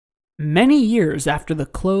Many years after the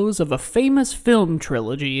close of a famous film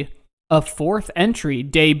trilogy, a fourth entry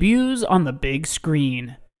debuts on the big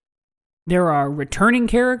screen. There are returning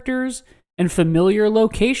characters and familiar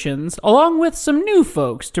locations, along with some new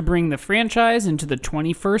folks to bring the franchise into the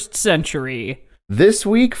 21st century. This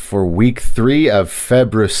week, for week 3 of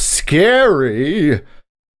February,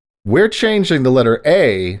 we're changing the letter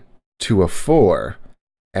A to a 4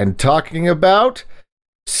 and talking about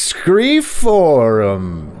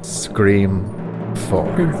Screeforum. Scream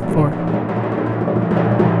 4. Scream 4.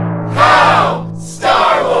 How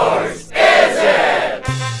Star Wars is it?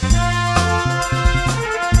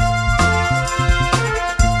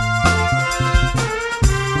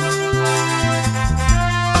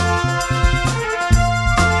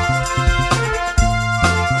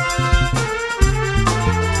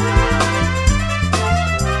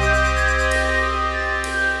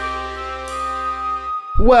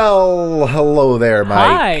 Well, hello there, Mike.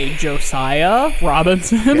 Hi, Josiah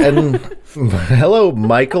Robinson. And hello,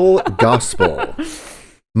 Michael Gospel.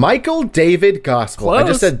 Michael David Gospel. Close, I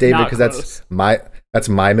just said David not because close. that's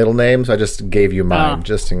my middle name, so I just gave you mine.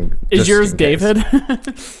 Is yours David?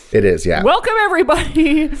 It is, yeah. Welcome,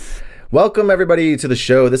 everybody. Welcome, everybody, to the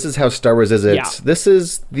show. This is How Star Wars Is It? Yeah. This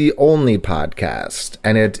is the only podcast,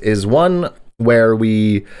 and it is one where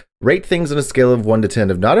we rate things on a scale of 1 to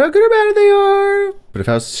 10 of not how good or bad they are, but of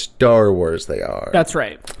how Star Wars they are. That's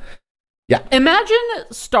right. Yeah. Imagine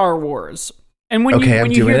Star Wars. And when Okay, you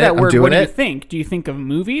I'm hear doing that it. word, I'm what do doing you it. think? Do you think of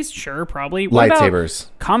movies? Sure, probably. What about Lightsabers.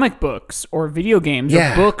 comic books or video games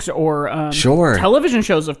Yeah. or books or Sure. television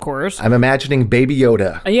shows, of course. I'm imagining Baby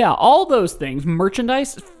Yoda. Yeah, all those things.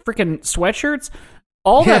 Merchandise, freaking sweatshirts,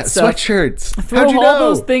 all that stuff. Sweatshirts. Throw How'd you all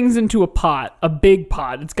know? those things into a pot, a big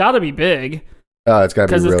pot. It's got to be big Oh, it's got to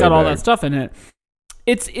be because really it's got all big. that stuff in it.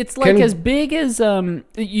 It's like as big as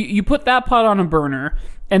you put that pot on a burner,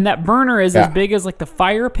 and that burner is as big as like the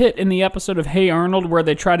fire pit in the episode of Hey Arnold where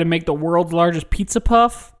they try to make the world's largest pizza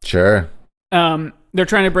puff. Sure. They're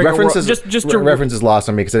trying to break References, a world. Just to references lost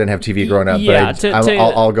on me because I didn't have TV growing up. Yeah, but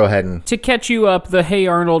I'll go ahead and... To catch you up, the Hey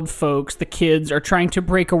Arnold folks, the kids, are trying to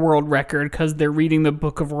break a world record because they're reading the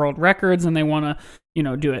Book of World Records and they want to,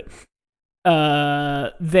 do it.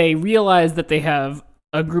 They realize that they have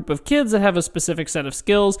a group of kids that have a specific set of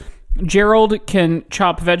skills. Gerald can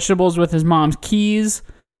chop vegetables with his mom's keys,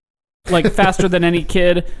 like faster than any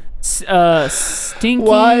kid. Stinky,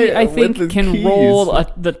 Why I with think, the can keys? roll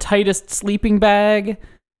the tightest sleeping bag.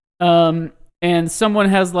 And someone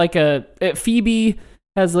has Phoebe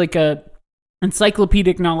has like a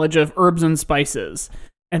encyclopedic knowledge of herbs and spices.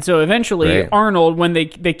 And so eventually Right. Arnold, when they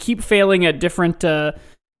keep failing at different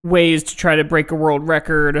ways to try to break a world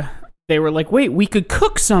record, they were like, wait, we could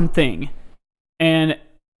cook something. And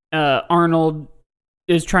Arnold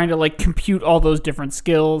is trying to compute all those different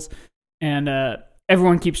skills, and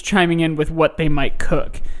everyone keeps chiming in with what they might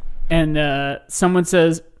cook. And someone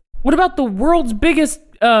says, what about the world's biggest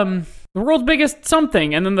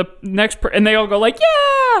something? And then the next and they all go like,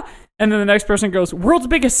 yeah. And then the next person goes, world's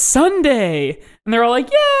biggest sundae. And they're all like,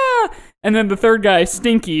 yeah. And then the third guy,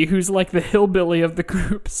 Stinky, who's like the hillbilly of the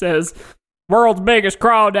group, says, world's biggest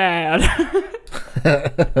crawdad.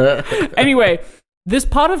 Anyway, this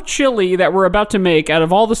pot of chili that we're about to make out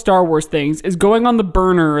of all the Star Wars things is going on the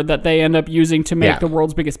burner that they end up using to make the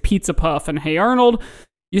world's biggest pizza puff. And Hey Arnold,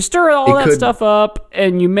 you stir all that stuff up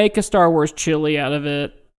and you make a Star Wars chili out of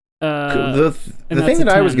it. The and thing that's that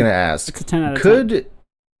a I was 10. going to ask, It's a 10 out of 10.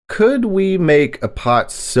 could we make a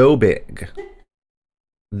pot so big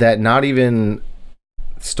that not even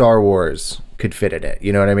Star Wars could fit in it?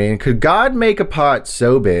 You know what I mean? Could God make a pot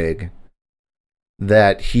so big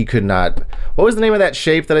that he could not... What was the name of that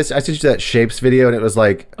shape that I sent you that shapes video, and it was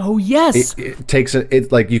like... Oh, yes. It takes...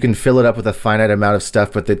 It's like you can fill it up with a finite amount of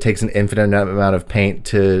stuff, but it takes an infinite amount of paint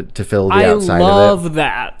to fill the outside of it. I love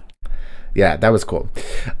that. Yeah, that was cool.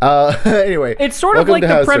 Anyway, It's sort of welcome like to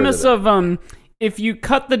the House premise It. of if you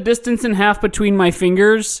cut the distance in half between my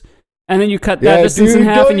fingers, and then you cut that distance in dude,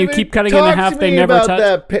 half, don't and you even keep cutting it in talk half, to they me never about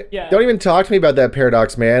touch. that Yeah. Don't even talk to me about that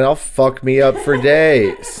paradox, man. I'll fuck me up for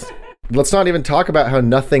days. Let's not even talk about how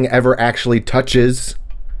nothing ever actually touches.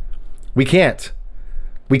 We can't.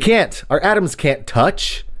 Our atoms can't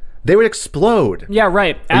touch. They would explode. Yeah,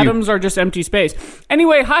 right. Atoms are just empty space.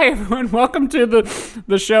 Anyway, hi everyone. Welcome to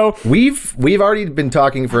the show. We've already been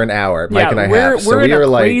talking for an hour, Mike and I we're have. So in we are a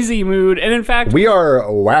like crazy mood, and in fact, we are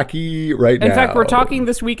wacky right now. in fact, we're talking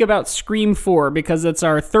this week about Scream 4 because it's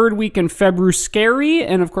our third week in February Scary,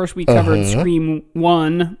 and of course we covered Scream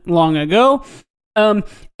 1 long ago.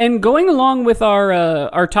 And going along with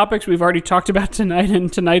our topics we've already talked about tonight in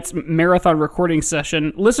tonight's marathon recording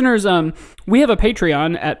session, listeners, we have a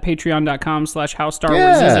Patreon at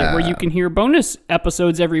patreon.com/howstarwarsis, where you can hear bonus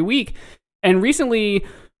episodes every week. And recently,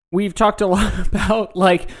 we've talked a lot about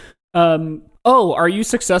are you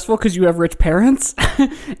successful because you have rich parents?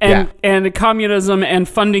 and communism and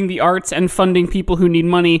funding the arts and funding people who need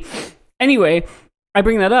money. Anyway, I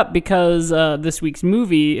bring that up because this week's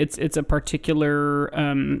movie, it's a particular,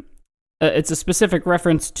 it's a specific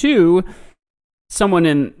reference to someone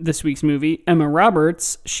in this week's movie, Emma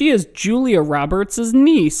Roberts. She is Julia Roberts'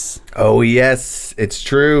 niece. Oh, yes, it's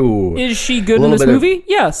true. Is she good in this movie?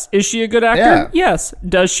 Yes. Is she a good actor? Yeah. Yes.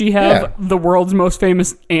 Does she have the world's most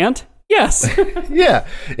famous aunt? Yes. Yeah.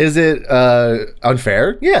 Is it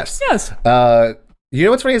unfair? Yes. Yes. You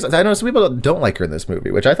know what's funny is I know some people don't like her in this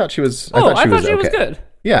movie, which I thought she was. I thought she was good.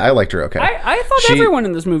 Yeah, I liked her. Okay. I thought everyone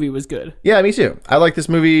in this movie was good. Yeah, me too. I like this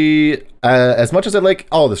movie as much as I like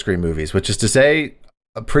all the Scream movies, which is to say,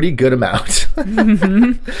 a pretty good amount.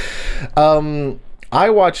 I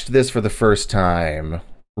watched this for the first time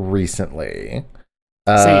recently.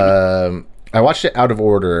 Same. I watched it out of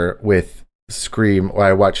order with Scream, or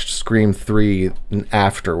I watched Scream 3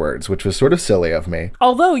 afterwards, which was sort of silly of me.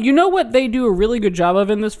 Although, you know what they do a really good job of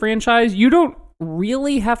in this franchise? You don't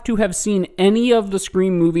really have to have seen any of the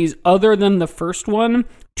Scream movies other than the first one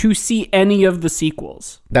to see any of the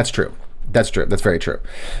sequels. That's true. That's very true.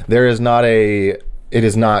 It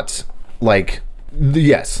is not like,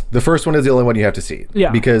 yes, the first one is the only one you have to see.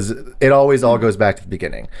 Yeah. Because it always all goes back to the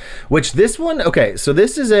beginning. Which this one, okay, so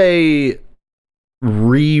this is a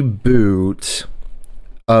reboot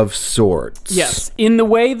of sorts. Yes, in the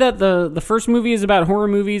way that the first movie is about horror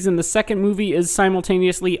movies and the second movie is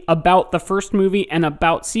simultaneously about the first movie and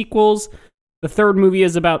about sequels. The third movie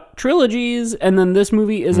is about trilogies, and then this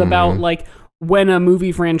movie is about like when a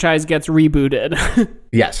movie franchise gets rebooted.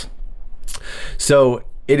 Yes. So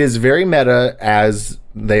it is very meta, as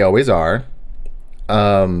they always are.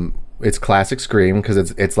 It's classic Scream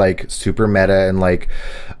because it's like super meta and like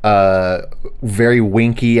very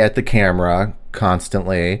winky at the camera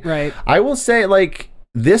constantly. Right. I will say, like,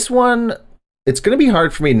 this one, it's going to be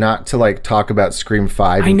hard for me not to like talk about Scream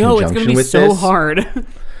 5 in conjunction with this. I know, it's going to be so hard.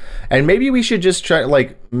 And maybe we should just try,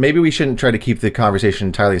 like, maybe we shouldn't try to keep the conversation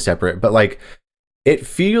entirely separate, but like, it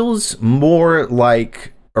feels more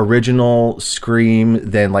like original Scream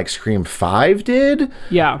than like Scream 5 did.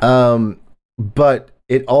 Yeah. But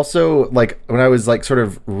it also, like, when I was like sort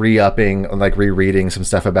of re-upping and like rereading some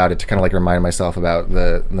stuff about it to kind of like remind myself about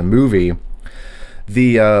the movie,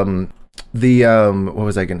 what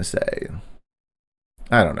was I gonna say?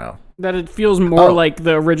 I don't know. That it feels more like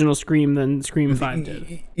the original Scream than Scream 5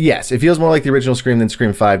 did. Yes, it feels more like the original Scream than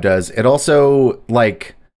Scream 5 does. It also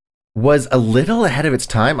like was a little ahead of its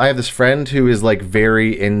time. I have this friend who is like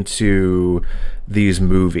very into these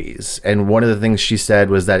movies, and one of the things she said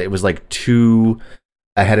was that it was like too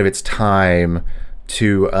ahead of its time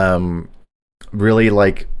to really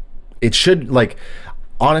like, it should, like,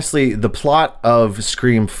 honestly, the plot of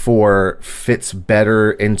Scream 4 fits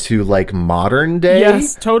better into like modern day.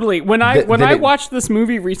 Yes, totally. When I watched this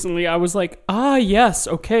movie recently, I was like, yes,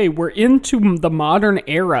 okay, we're into the modern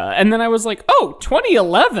era. And then I was like,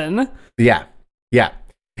 2011? Yeah.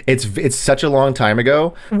 It's such a long time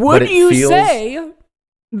ago. Would you say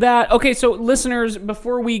that, okay, so listeners,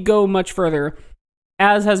 before we go much further,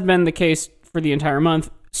 as has been the case for the entire month,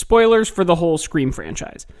 spoilers for the whole Scream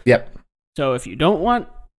franchise. Yep. So if you don't want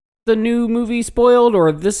the new movie spoiled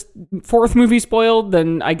or this fourth movie spoiled,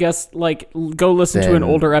 then I guess like go listen to an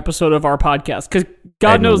older episode of our podcast, because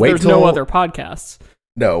God knows there's no other podcasts.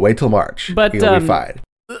 No, wait till March. But you'll be fine.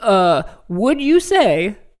 Would you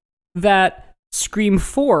say that Scream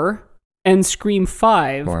 4 and Scream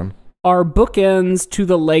 5 are bookends to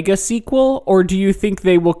the Lega sequel, or do you think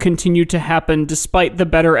they will continue to happen despite the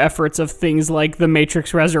better efforts of things like The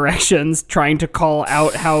Matrix Resurrections trying to call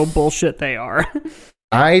out how bullshit they are?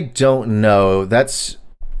 I don't know. That's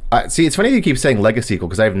see, it's funny you keep saying Lega sequel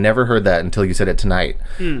because I've never heard that until you said it tonight.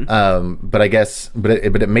 But I guess, but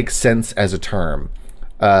it makes sense as a term,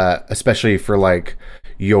 especially for like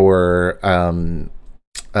your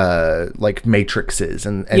like matrices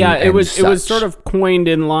and yeah, it was such. It was sort of coined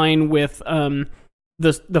in line with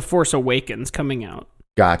the Force Awakens coming out.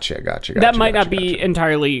 Gotcha. That might not be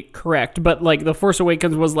entirely correct, but like The Force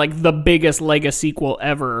Awakens was like the biggest Lega sequel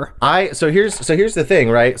ever. So here's the thing,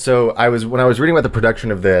 right? So when I was reading about the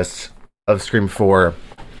production of Scream 4,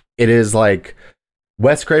 it is like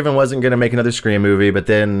Wes Craven wasn't going to make another Scream movie, but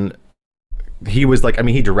then he was like, I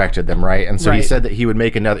mean, he directed them, right? And so he said that he would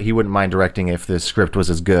make another. He wouldn't mind directing if the script was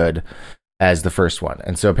as good as the first one.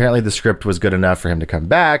 And so apparently the script was good enough for him to come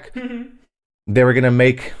back. They were going to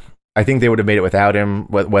make, I think they would have made it without him,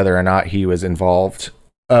 whether or not he was involved.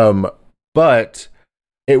 But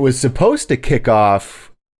it was supposed to kick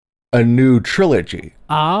off a new trilogy.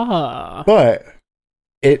 But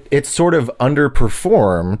it sort of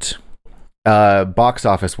underperformed box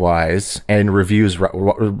office wise, and reviews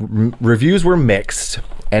were mixed,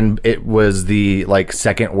 and it was the like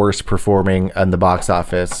second worst performing on the box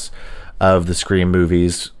office of the Scream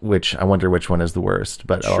movies, which I wonder which one is the worst,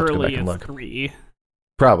 but I'll have to go back and look. 3.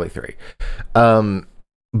 Probably 3.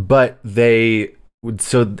 But they would,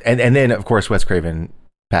 so and then of course Wes Craven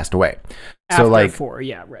passed away. After so like 4,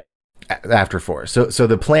 yeah, right. After 4. So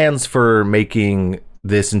the plans for making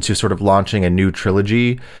this into sort of launching a new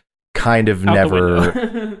trilogy kind of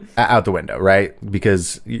never out the window, right?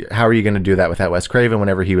 Because how are you going to do that without Wes Craven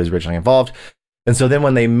whenever he was originally involved? And so then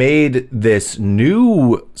when they made this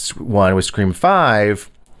new one with Scream 5,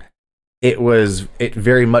 it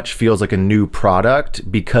very much feels like a new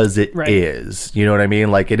product because it is. You know what I mean?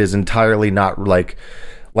 Like, it is entirely not like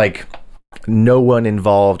no one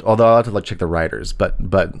involved, although I'll have to check the writers, but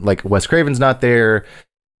like Wes Craven's not there.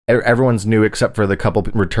 Everyone's new except for the couple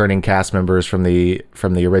returning cast members from the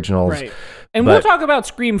originals. Right. And we'll talk about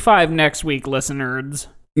Scream 5 next week, listeners.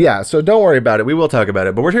 Yeah, so don't worry about it. We will talk about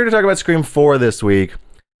it. But we're here to talk about Scream 4 this week.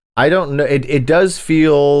 I don't know. It does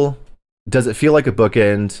feel... Does it feel like a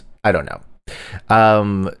bookend? I don't know.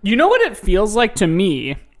 You know what it feels like to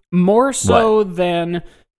me? More so than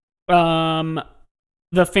The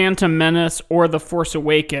Phantom Menace or The Force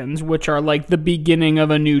Awakens, which are like the beginning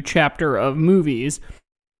of a new chapter of movies.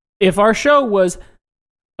 If our show was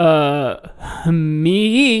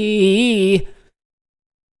me,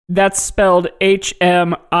 that's spelled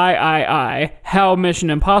HMIII, how Mission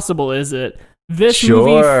Impossible is it? This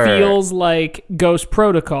movie feels like Ghost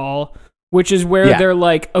Protocol, which is where they're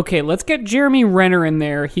like, okay, let's get Jeremy Renner in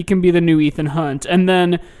there. He can be the new Ethan Hunt. And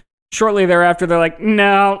then shortly thereafter, they're like,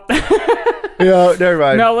 no. No, never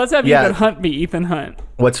mind. No, let's have Ethan Hunt be Ethan Hunt.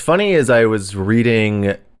 What's funny is I was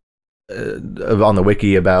reading on the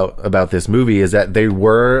wiki about this movie is that they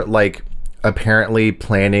were like apparently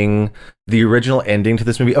planning the original ending to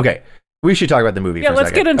this movie. Okay, we should talk about the movie for a second. Yeah,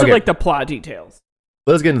 let's get into like the plot details.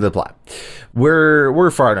 Let's get into the plot.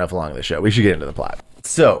 We're far enough along in the show. We should get into the plot.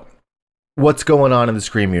 So, what's going on in the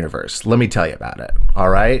Scream universe? Let me tell you about it. All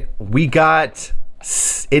right?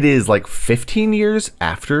 It is like 15 years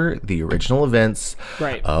after the original events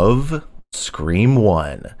of Scream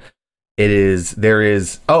 1. There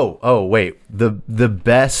is the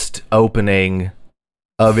best opening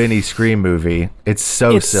of any Scream movie. It's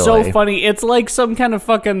silly. It's so funny. It's like some kind of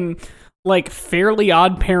fucking like Fairly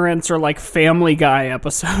Odd Parents or like Family Guy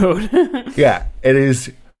episode. Yeah, it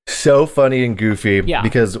is so funny and goofy. Yeah.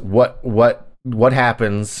 Because what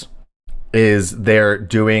happens is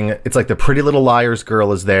it's like the Pretty Little Liars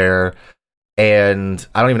girl is there, and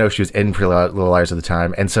I don't even know if she was in Pretty Little Liars at the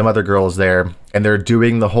time, and some other girl is there, and they're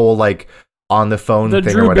doing the whole like on the phone thing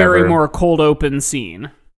Drew or whatever. The Drew Barrymore cold open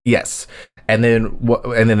scene. Yes, and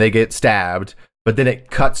then they get stabbed, but then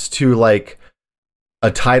it cuts to like a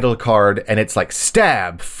title card, and it's like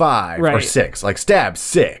stab 5 or 6, like stab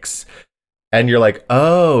 6, and you're like,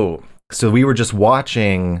 oh, so we were just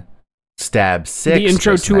watching Stab 6. The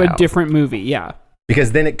intro to a different movie, yeah.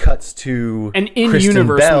 Because then it cuts to an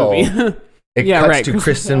in-universe movie. It cuts to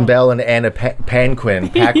Kristen Bell and Anna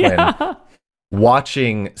Paquin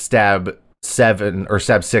watching Stab 7 or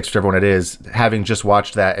Stab 6, whichever one it is, having just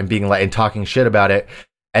watched that and being like and talking shit about it,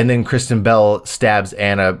 and then Kristen Bell stabs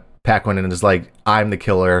Anna Paquin and is like, I'm the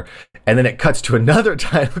killer. And then it cuts to another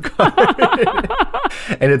title card.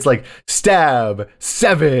 And it's like, Stab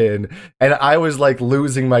 7. And I was like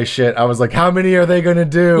losing my shit. I was like, how many are they going to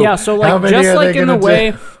do? Yeah, so like just like in the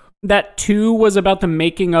way that 2 was about the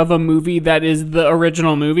making of a movie that is the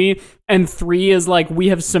original movie, and 3 is like, we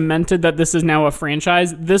have cemented that this is now a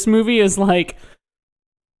franchise. This movie is like,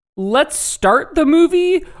 let's start the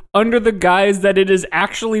movie under the guise that it is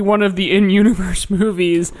actually one of the in-universe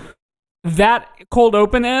movies. That cold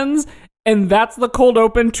open ends, and that's the cold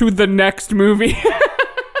open to the next movie.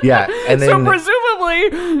 Yeah, and then so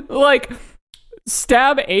presumably, like,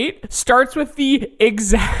 Stab 8 starts with the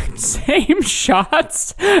exact same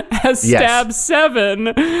shots as Stab 7,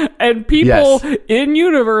 and people in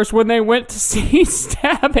universe, when they went to see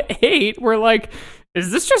Stab 8, were like,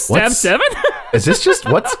 is this just Stab 7? Is this just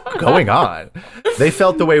what's going on? They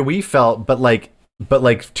felt the way we felt, but like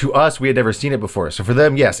to us, we had never seen it before. So for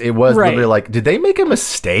them, yes, it was literally like, did they make a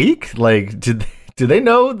mistake? Like, did Do they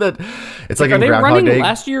know that it's like Are in they Groundhog running Day?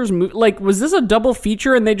 last year's movie? Like, was this a double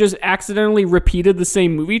feature and they just accidentally repeated the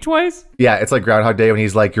same movie twice? Yeah, it's like Groundhog Day when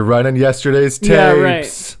he's like, "You're running yesterday's tapes." Yeah,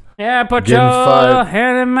 right. Yeah, put Getting your fired.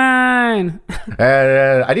 hand in mine.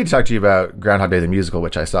 And I need to talk to you about Groundhog Day the musical,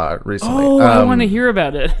 which I saw recently. Oh, I want to hear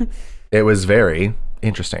about it. It was very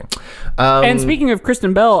interesting. And speaking of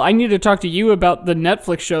Kristen Bell, I need to talk to you about the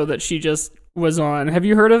Netflix show that she just was on. Have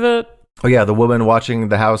you heard of it? Oh yeah, the woman watching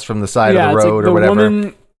the house from the side of the it's road like or whatever.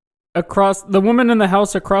 The woman in the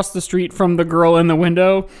house across the street from the girl in the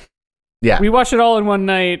window. Yeah, We watched it all in one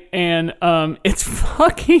night, and it's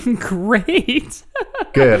fucking great.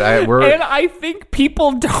 good. And I think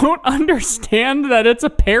people don't understand that it's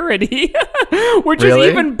a parody, which Really?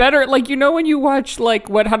 is even better. Like, you know, when you watch like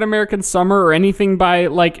Wet Hot American Summer or anything by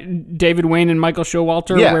like David Wayne and Michael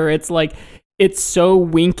Showalter, Yeah. where it's like it's so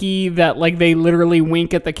winky that like they literally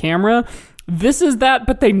wink at the camera. This is that,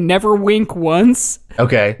 but they never wink once.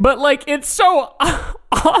 Okay. But like it's so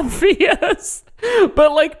obvious.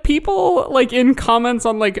 But like people like in comments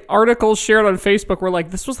on like articles shared on Facebook were like,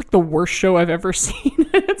 this was like the worst show I've ever seen.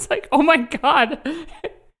 It's like, oh my God,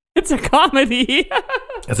 it's a comedy.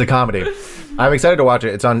 It's a comedy. I'm excited to watch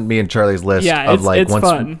it. It's on me and Charlie's list Yeah, of like it's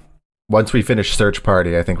fun. once we finish Search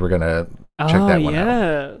Party, I think we're gonna check that one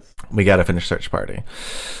out. Yes. We gotta finish Search Party.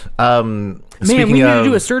 Man, we need to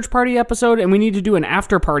do a Search Party episode and we need to do an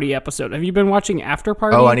After Party episode. Have you been watching After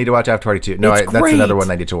Party? Oh, I need to watch After Party too. No, It's that's another great.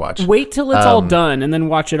 one I need to watch. Wait till it's all done and then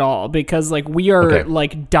watch it all, because like we are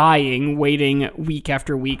like dying waiting week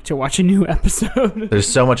after week to watch a new episode. There's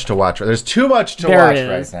so much to watch. There's too much to There watch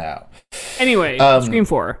is. right now. Anyway, Scream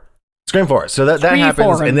 4. Scream 4. So that Scream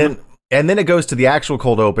happens, 4. and then it goes to the actual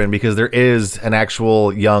cold open because there is an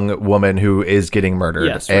actual young woman who is getting murdered,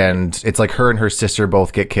 Yes, right. and it's like her and her sister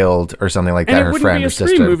both get killed or something like And that. it Her wouldn't friend be or a Scream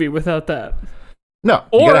sister. movie without that. No,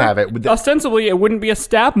 Or, you gotta have it. ostensibly, it wouldn't be a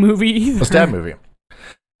stab movie either. A stab movie.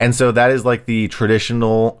 And so that is like the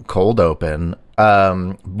traditional cold open,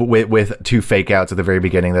 with two fake outs at the very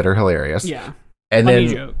beginning that are hilarious. Yeah. And Funny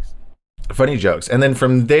then jokes. funny jokes. And then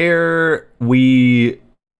from there we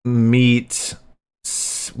meet.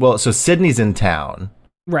 Well, so Sydney's in town,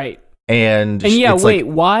 Right. and yeah, it's wait,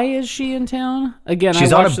 like, why is she in town? Again,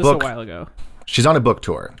 She's I on a watched this book- a while ago. she's on a book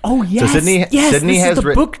tour. Oh, yes. Sydney this has is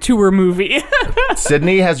the book tour movie.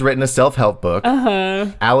 Sydney has written a self-help book. Uh-huh.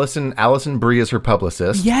 Allison Brie is her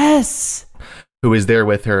publicist, Yes. who is there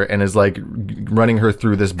with her and is like running her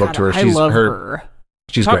through this book God, tour. I love her.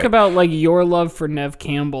 She's Talk great. about like your love for Nev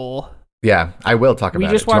Campbell. Yeah, I will talk We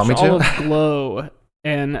about just it. Do you want watched me all to? of Glow,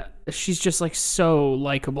 and she's just like so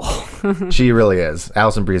likable. She really is.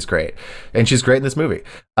 Allison Brie is great, and she's great in this movie.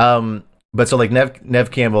 But so like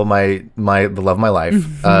Nev Campbell, the love of my life,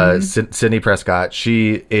 Mm-hmm. Sydney Prescott,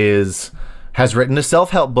 she has written a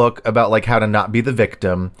self-help book about like how to not be the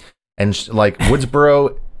victim, and like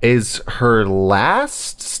Woodsboro is her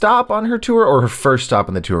last stop on her tour or her first stop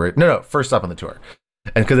on the tour. No, first stop on the tour.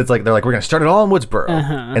 And because it's like they're like, we're gonna start it all in Woodsboro,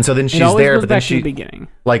 and so then she's it always there, goes but then back to she the beginning.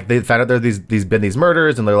 like they found out there been these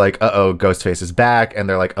murders, and they're like, Ghostface is back, and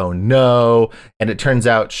they're like, oh no, and it turns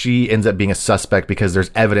out she ends up being a suspect because there's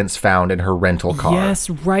evidence found in her rental car. Yes,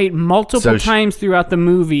 right. Multiple So times throughout the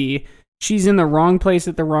movie, she's in the wrong place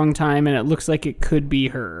at the wrong time, and it looks like it could be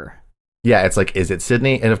her. Yeah, it's like, is it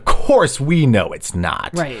Sydney? And of course we know it's not.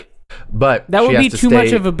 Right. But That she would has be to too much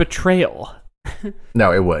stay- of a betrayal.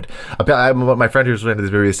 No, it would. My friend who's into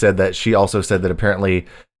this movie said that she also said that apparently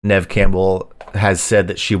Nev Campbell has said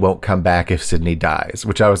that she won't come back if Sydney dies,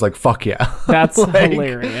 which I was like, fuck yeah. That's Like,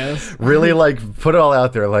 hilarious. Really like put it all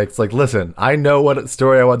out there. Like, it's like, listen, I know what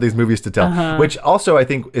story I want these movies to tell, which also I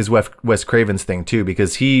think is Wes Craven's thing too,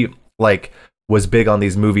 because he like was big on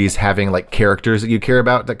these movies having like characters that you care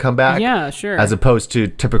about that come back. Yeah, sure. As opposed to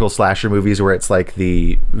typical slasher movies where it's like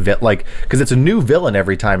because it's a new villain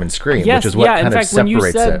every time in Scream, Yes, which is what yeah. In kind of fact, when you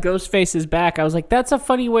separates said it. Ghostface is back, I was like, that's a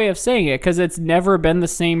funny way of saying it because it's never been the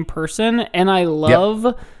same person, and I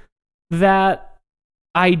love that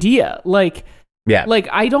idea. Like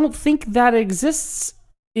I don't think that exists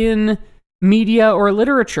in media or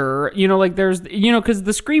literature. You know, like there's because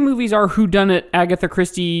the Scream movies are whodunit, Agatha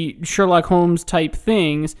Christie, Sherlock Holmes type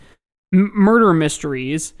things, murder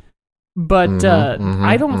mysteries. But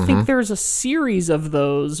I don't think there's a series of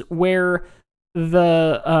those where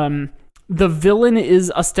the villain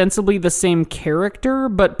is ostensibly the same character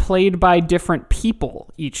but played by different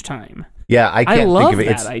people each time. Yeah, I can't love think of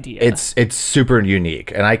it. that idea. It's super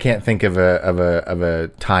unique, and I can't think of a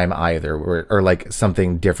time either, or like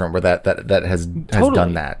something different where that has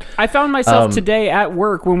done that. I found myself today at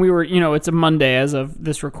work when we were, it's a Monday as of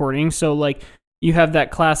this recording, so like you have that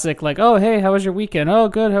classic, like, oh, hey, how was your weekend? Oh,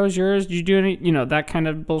 good. How was yours? Did you do any, that kind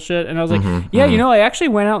of bullshit? And I was like, I actually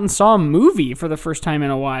went out and saw a movie for the first time in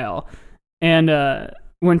a while. And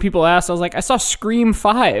when people asked, I was like, I saw Scream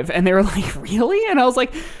 5. And they were like, really? And I was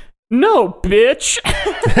like, no, bitch.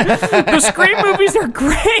 The Scream movies are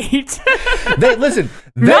great. They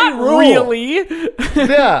Not rule. really.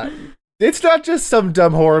 Yeah. It's not just some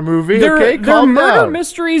dumb horror movie, They're Calm murder down.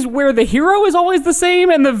 mysteries where the hero is always the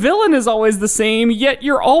same and the villain is always the same, yet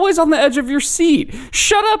you're always on the edge of your seat.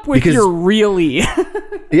 Shut up with your really.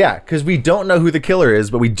 Yeah, because we don't know who the killer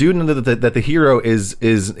is, but we do know that the hero is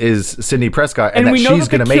Sidney Prescott, and that we know she's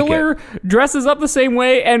going that to the make it. killer dresses up the same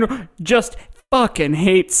way and just fucking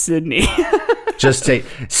hates Sydney. Just say,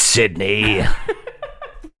 Sydney.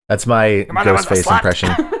 That's my Ghostface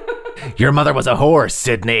impression. Your mother was a whore,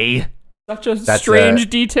 Sydney. Such a strange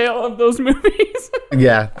detail of those movies.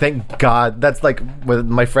 Yeah, thank God. That's like with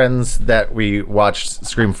my friends that we watched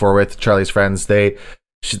Scream 4 with, Charlie's friends, they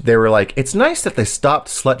were like, it's nice that they stopped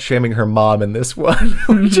slut-shaming her mom in this one,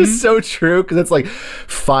 which is so true, because it's like,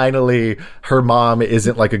 finally, her mom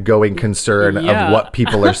isn't like a going concern of what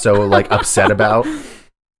people are so like upset about.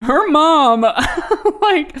 Her mom,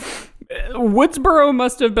 like, Woodsboro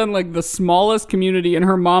must have been like the smallest community, and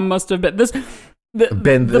her mom must have been the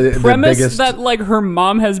premise biggest... that like her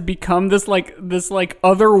mom has become this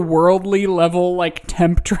otherworldly level like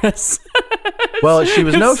temptress. Well, she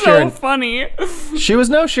was no so funny. She was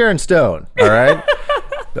no Sharon Stone, all right?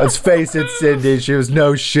 Let's face it, Cindy, she was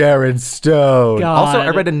no Sharon Stone. God. Also, I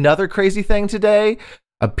read another crazy thing today.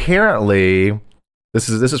 Apparently, this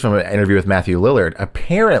is from an interview with Matthew Lillard.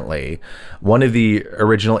 Apparently, one of the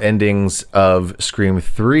original endings of Scream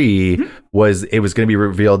 3 was it was going to be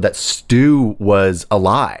revealed that Stu was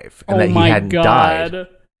alive and that he hadn't died.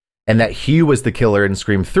 And that he was the killer in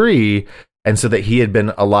Scream 3, and so that he had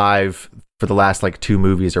been alive for the last like 2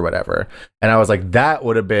 movies or whatever. And I was like, that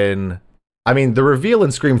would have been... I mean, the reveal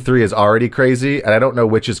in Scream 3 is already crazy, and I don't know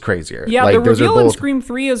which is crazier. Yeah, like, the reveal in Scream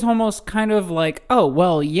 3 is almost kind of like, oh,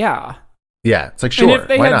 well, yeah. Yeah, it's like, sure, and if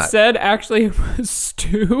they why had not? said actually it was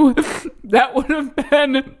Stu, that would have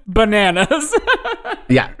been bananas.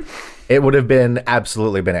 Yeah, it would have been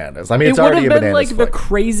absolutely bananas. I mean, it's already a bananas It would have been like flick. the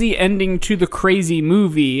crazy ending to the crazy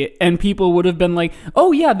movie, and people would have been like,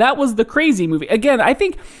 oh yeah, that was the crazy movie. Again, I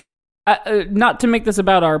think, not to make this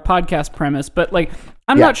about our podcast premise, but like,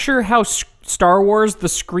 I'm not sure how Star Wars, the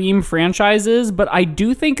Scream franchise is, but I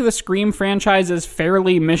do think the Scream franchise is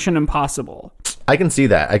fairly Mission Impossible. I can see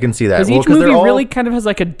that. Because each movie really kind of has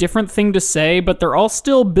like a different thing to say, but they're all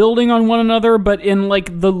still building on one another, but in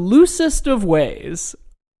like the loosest of ways.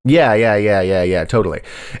 Yeah, totally.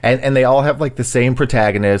 And they all have like the same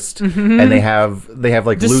protagonist, and they have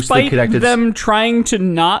like loosely connected. Despite them trying to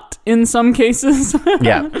not in some cases.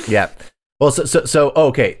 Yeah. Well, so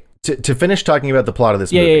okay. To finish talking about the plot of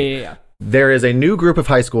this movie. Yeah. There is a new group of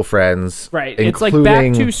high school friends. Right. It's like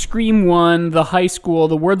back to Scream 1, the high school,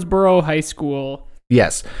 the Woodsboro High School.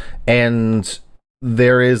 Yes. And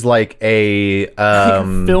there is like a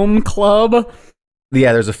film club.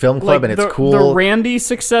 Yeah, there's a film club, and it's cool. The Randy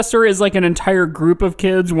successor is like an entire group of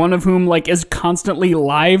kids, one of whom like is constantly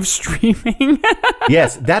live streaming.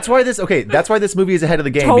 Yes, that's why this movie is ahead of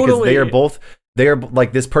the game, because they are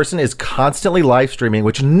like, this person is constantly live streaming,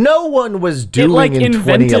 which no one was doing in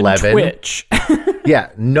 2011. Twitch.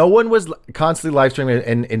 Yeah, no one was constantly live streaming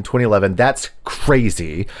in 2011. That's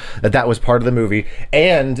crazy that was part of the movie.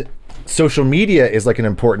 And social media is like an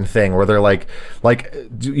important thing where they're like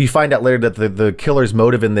you find out later that the killer's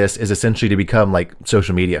motive in this is essentially to become like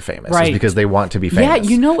social media famous, right? It's because they want to be famous.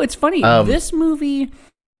 Yeah, it's funny. This movie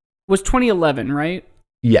was 2011, right?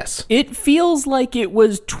 Yes. It feels like it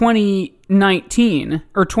was 2019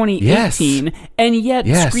 or 2018, yes. And yet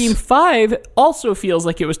Scream 5 also feels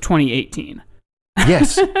like it was 2018.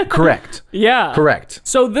 Yes, correct. Yeah. Correct.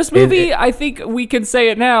 So this movie, I think we can say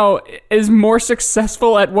it now, is more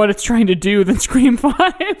successful at what it's trying to do than Scream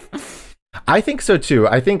 5. I think so too.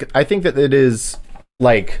 I think that it is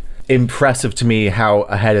like impressive to me how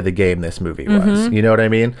ahead of the game this movie was. Mm-hmm. You know what I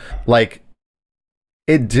mean? Like,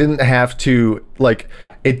 it didn't have to, like,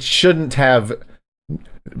 it shouldn't have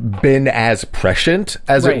been as prescient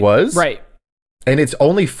as it was. Right. And its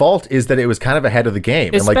only fault is that it was kind of ahead of the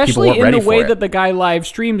game, especially and like people weren't ready for it. In the way that the guy live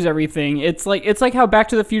streams everything. It's like how Back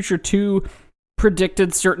to the Future 2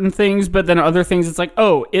 predicted certain things, but then other things it's like,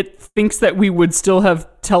 oh, it thinks that we would still have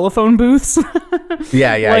telephone booths.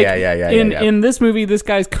 Yeah. In this movie, this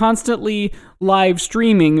guy's constantly live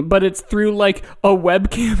streaming, but it's through like a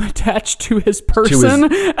webcam attached to his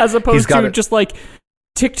person, as opposed to just like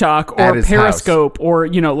TikTok or Periscope or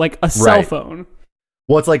like a cell phone.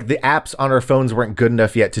 Well, it's like the apps on our phones weren't good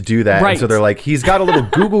enough yet to do that. Right. And so they're like, he's got a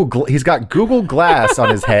little he's got Google Glass on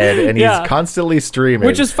his head, and Yeah. he's constantly streaming.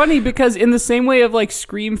 Which is funny because in the same way of like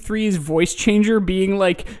Scream 3's voice changer being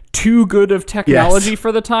like too good of technology Yes.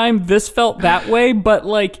 for the time, this felt that way, but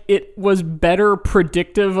like it was better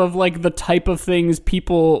predictive of like the type of things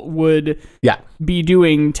people would yeah. be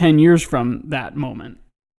doing 10 years from that moment.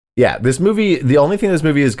 Yeah, this movie, the only thing this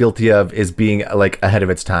movie is guilty of is being like ahead of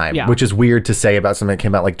its time, Yeah. which is weird to say about something that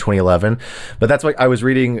came out like 2011. But that's what I was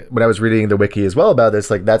reading when I was reading the wiki as well about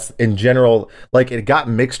this. Like, that's in general, like, it got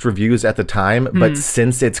mixed reviews at the time, but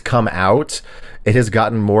since it's come out, it has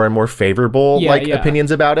gotten more and more favorable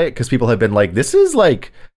opinions about it, because people have been like, this is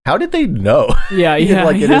like, how did they know? Yeah, You know, yeah,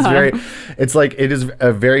 like it yeah. is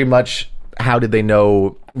a very much, how did they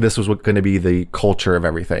know this was going to be the culture of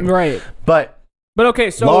everything? Right. But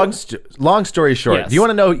Okay, so long story short, Yes. do you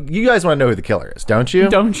want to know? You guys want to know who the killer is, don't you?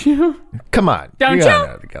 don't you? Come on, Don't you? gotta you?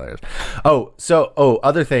 know who the killer is.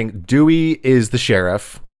 Other thing, Dewey is the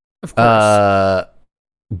sheriff. Of course.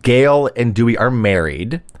 Gail and Dewey are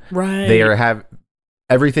married. Right. They are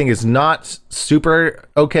everything is not super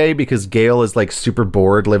okay because Gail is like super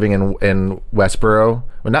bored living in Westboro.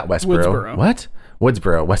 Well, not Westboro. Woodsboro. What?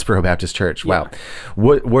 Woodsboro Baptist Church. Wow.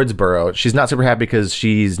 Woodsboro. She's not super happy because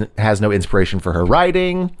has no inspiration for her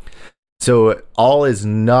writing. So all is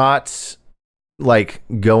not like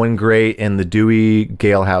going great in the Dewey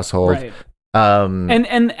Gail household. Right.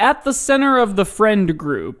 And at the center of the friend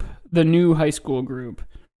group, the new high school group,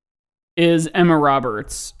 is Emma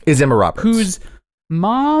Roberts, whose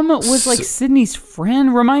mom was like Sydney's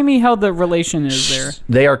friend. Remind me how the relation is there.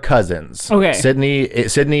 They are cousins. Okay. Sydney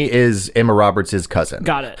is Emma Roberts' cousin.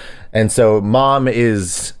 Got it. And so mom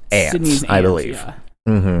is aunt, Sydney's I aunt, believe.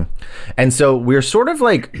 yeah. And so we're sort of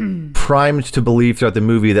like primed to believe throughout the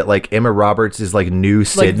movie that like Emma Roberts is like new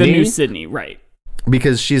Sydney. Like the new Sydney, right.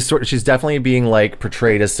 Because she's definitely being like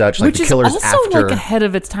portrayed as such, like Which the is killer's also after. like ahead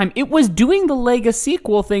of its time. It was doing the Lega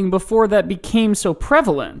sequel thing before that became so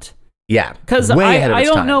prevalent. Yeah. Because way ahead of I its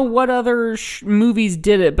don't time. know what other movies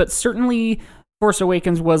did it, but certainly Force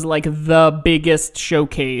Awakens was like the biggest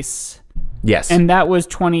showcase. Yes. And that was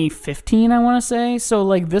 2015, I want to say. So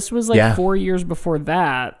like this was like 4 years before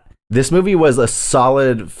that. This movie was a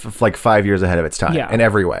solid like 5 years ahead of its time in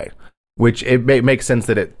every way, which it makes sense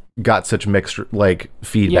that it got such mixed like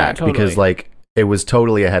feedback because like it was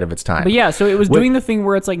totally ahead of its time. But yeah, so it was doing the thing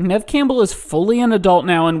where it's like Neve Campbell is fully an adult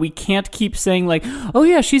now, and we can't keep saying like, oh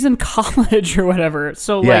yeah, she's in college or whatever.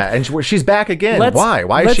 So like, yeah, and she's back again. Why?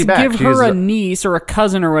 Why is she back? Let's give her a niece or a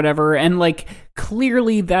cousin or whatever, and like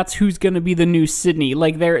clearly that's who's going to be the new Sydney.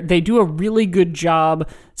 Like they do a really good job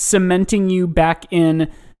cementing you back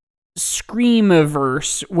in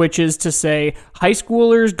Screamiverse, which is to say high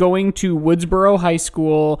schoolers going to Woodsboro High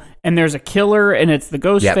School and there's a killer and it's the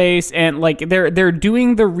Ghostface, and like they're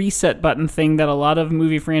doing the reset button thing that a lot of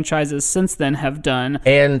movie franchises since then have done.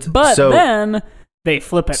 But then they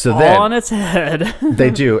flip it on its head. They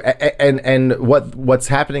do. And what's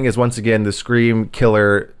happening is, once again, the Scream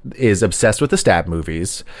killer is obsessed with the stab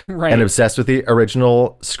movies and obsessed with the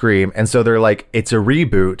original Scream, and so they're like, it's a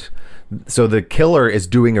reboot. So the killer is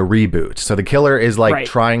doing a reboot. So the killer is like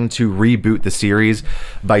trying to reboot the series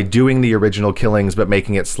by doing the original killings, but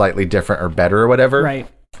making it slightly different or better or whatever. Right.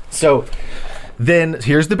 So then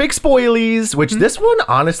here's the big spoilies, which this one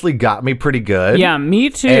honestly got me pretty good. Yeah, me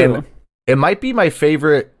too. And it might be my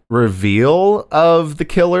favorite reveal of the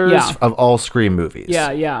killers of all Scream movies.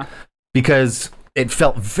 Yeah, yeah. Because it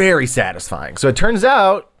felt very satisfying. So it turns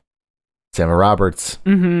out it's Emma Roberts.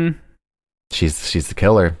 Mm-hmm. She's the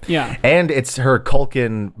killer. Yeah. And it's her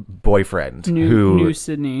Culkin boyfriend new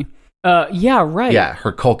Sydney. Yeah, right. Yeah,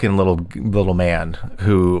 her Culkin little man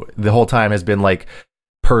who the whole time has been like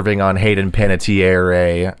perving on Hayden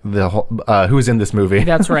Panettiere, who's in this movie.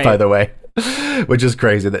 That's right. By the way. Which is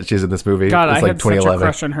crazy that she's in this movie. God, it's I like had such 2011. a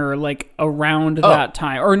crush on her like around that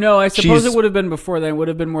time. Or no, I suppose it would have been before then. It would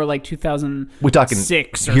have been more like 2006 We're talking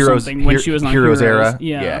or something when she was on Heroes era.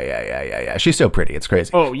 Yeah. Yeah. She's so pretty. It's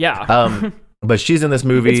crazy. Oh, yeah. But she's in this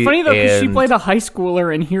movie. It's funny though because she played a high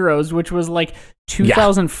schooler in Heroes, which was like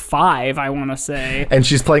 2005, I want to say. And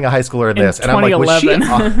she's playing a high schooler in this. And 2011.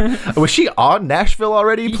 I'm like, was she on Nashville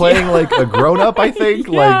already playing like a grown-up, I think?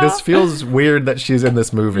 Like, this feels weird that she's in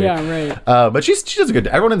this movie. Yeah, right. But she does a good.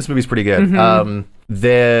 Everyone in this movie is pretty good. Mm-hmm.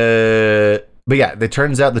 But yeah, it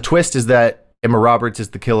turns out the twist is that Emma Roberts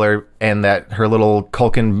is the killer and that her little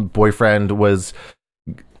Culkin boyfriend was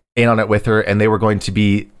in on it with her, and they were going to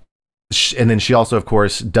be... And then she also, of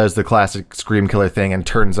course, does the classic Scream killer thing and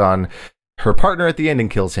turns on her partner at the end and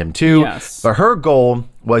kills him too. Yes. But her goal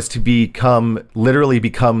was to literally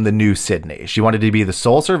become the new Sydney. She wanted to be the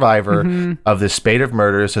sole survivor of this spate of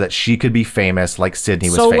murders so that she could be famous like Sydney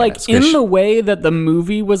was famous. So, like, in the way that the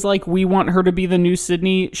movie was like, we want her to be the new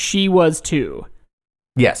Sydney, she was too.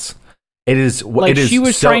 Yes. It is. Like, it is she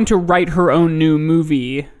was trying to write her own new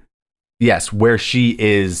movie. Yes, where she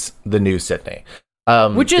is the new Sydney.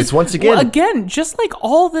 Which is, it's once again, well, again, just like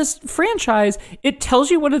all this franchise, it tells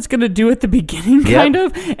you what it's going to do at the beginning, kind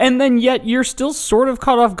of, and then yet you're still sort of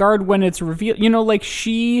caught off guard when it's revealed. You know, like,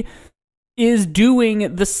 she is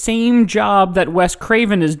doing the same job that Wes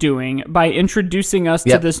Craven is doing by introducing us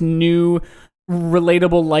to this new,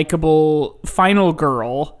 relatable, likable final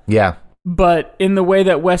girl. Yeah. But in the way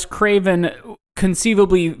that Wes Craven,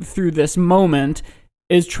 conceivably through this moment,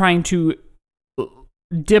 is trying to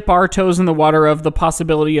dip our toes in the water of the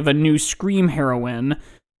possibility of a new Scream heroine.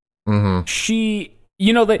 She,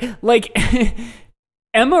 you know, like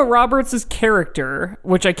Emma Roberts' character,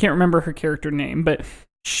 which I can't remember her character name, but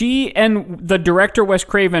she and the director Wes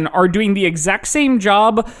Craven are doing the exact same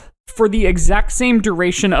job for the exact same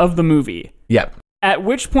duration of the movie. Yep. At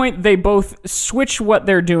which point they both switch what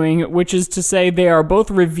they're doing, which is to say they are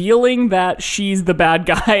both revealing that she's the bad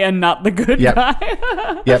guy and not the good guy.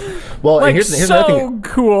 Yep. Well, like, and here's so another thing.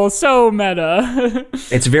 Cool, so meta.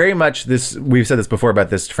 It's very much this. We've said this before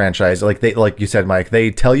about this franchise. Like you said, Mike,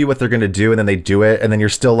 they tell you what they're going to do, and then they do it, and then you're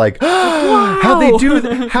still like, oh, how'd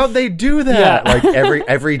they do that? Yeah. Like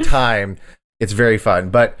every time. It's very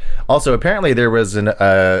fun. But also, apparently, there was an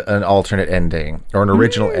alternate ending or an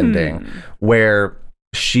original ending where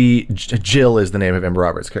Jill is the name of Emma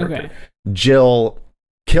Roberts' character. Okay. Jill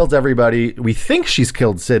kills everybody. We think she's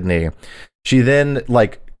killed Sydney. She then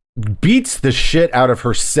beats the shit out of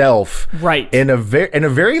herself. Right. In a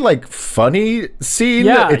very like funny scene.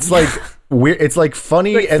 Yeah. It's like weird. It's like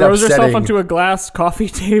funny Like, and throws upsetting. herself onto a glass coffee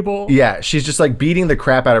table. Yeah, she's just like beating the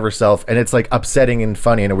crap out of herself, and it's like upsetting and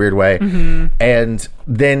funny in a weird way. And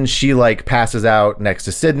then she like passes out next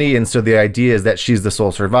to Sydney, and so the idea is that she's the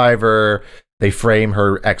sole survivor. They frame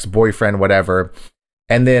her ex-boyfriend, whatever.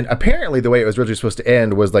 And then apparently the way it was originally supposed to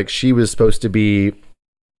end was like she was supposed to be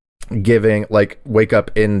wake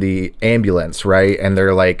up in the ambulance, right? And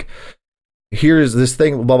they're like, here's this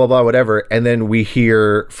thing, blah, blah, blah, whatever. And then we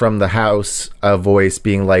hear from the house a voice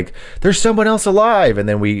being like, there's someone else alive. And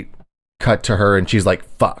then we cut to her and she's like,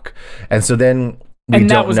 fuck. And so then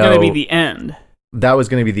that was going to be the end. That was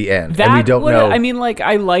going to be the end. That and we don't know. I mean, like,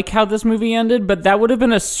 I like how this movie ended, but that would have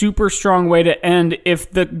been a super strong way to end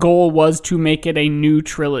if the goal was to make it a new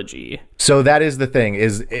trilogy. So that is the thing,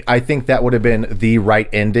 is I think that would have been the right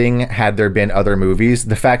ending had there been other movies.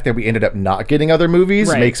 The fact that we ended up not getting other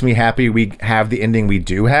movies makes me happy we have the ending we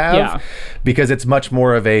do have, because it's much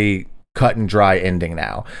more of a cut and dry ending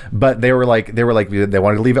now. But they wanted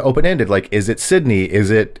to leave it open ended. Like, is it Sydney?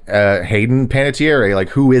 Is it Hayden Panettiere? Like,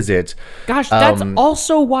 who is it? Gosh, that's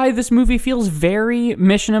also why this movie feels very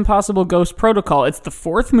Mission Impossible Ghost Protocol. It's the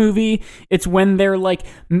fourth movie. It's when they're like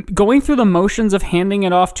going through the motions of handing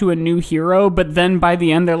it off to a new hero, but then by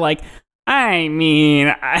the end they're like,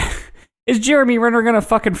 is Jeremy Renner gonna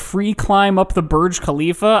fucking free climb up the Burj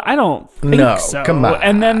Khalifa? I don't think so. Come on.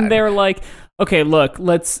 And then they're like, okay, look,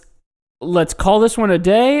 let's call this one a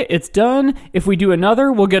day. It's done. If we do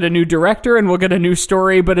another, we'll get a new director and we'll get a new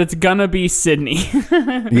story, but it's gonna be Sydney.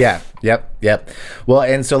 Yeah. Yep. Well,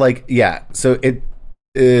 and so so it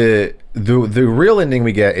the real ending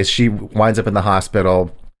we get is she winds up in the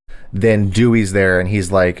hospital. Then Dewey's there and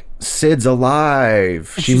he's like, Sid's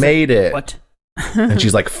alive. She made it. What? And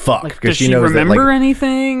she's like, fuck. Like, because does she she knows remember that,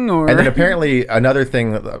 anything? Or... And then apparently another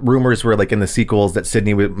thing, rumors were like in the sequels that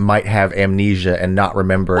Sydney might have amnesia and not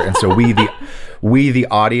remember. And so we, the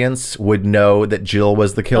audience, would know that Jill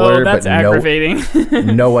was the killer. Oh, that's but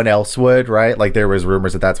aggravating. No one else would, right? Like there was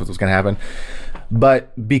rumors that that's what was going to happen.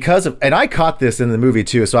 But because of, and I caught this in the movie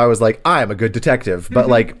too, so I was like, I'm a good detective. But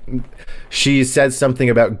like, she said something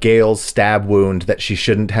about Gail's stab wound that she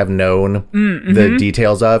shouldn't have known the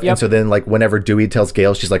details of. And so then like whenever Dewey tells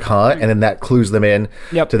Gail, she's like, huh? And then that clues them in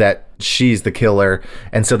to that she's the killer.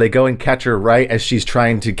 And so they go and catch her right as she's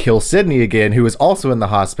trying to kill Sydney again, who is also in the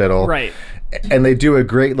hospital. Right. And they do a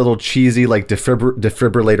great little cheesy like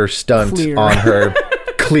defibrillator stunt on her.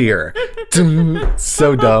 Clear.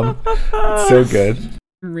 So dumb. So good.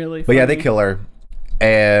 Really funny. But yeah, they kill her.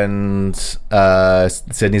 And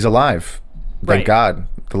Sydney's alive. Thank God.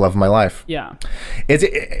 The love of my life. Yeah. It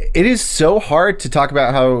is so hard to talk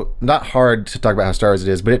about how, not hard to talk about how Star Wars it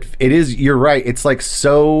is, but it is, you're right. It's like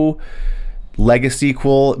so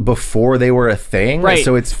legacy-quel before they were a thing. Right.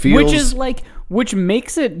 So it feels... Which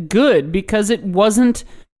makes it good because it wasn't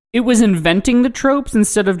it was inventing the tropes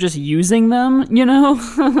instead of just using them, you know?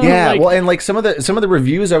 Yeah, Like, well, and like some of the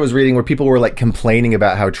reviews I was reading where people were like complaining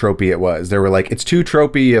about how tropey it was. They were like, it's too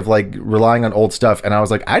tropey of like relying on old stuff, and I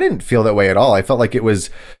was like, I didn't feel that way at all. I felt like it was,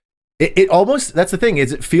 it almost, that's the thing,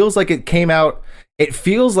 is it feels like it came out, it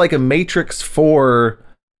feels like a Matrix 4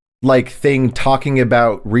 like thing talking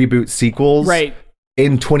about reboot sequels, right.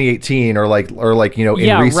 in 2018 or like you know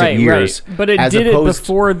in recent years, right. But it did it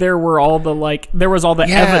before there were all the there was all the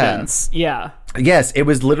evidence. Yeah. Yes, it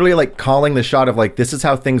was literally like calling the shot of like, this is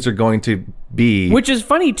how things are going to be, which is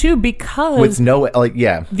funny too, because with no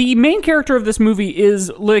the main character of this movie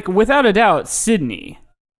is like without a doubt Sydney.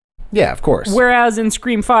 Yeah, of course. Whereas in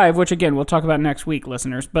Scream 5, which again we'll talk about next week,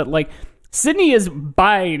 listeners, but like Sydney is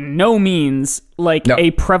by no means like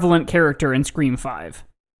a prevalent character in Scream 5.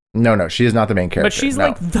 No, she is not the main character. But she's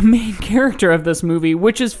like the main character of this movie,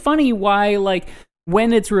 which is funny why, like,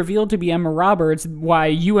 when it's revealed to be Emma Roberts, why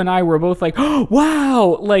you and I were both like, oh,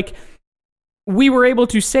 wow! Like, we were able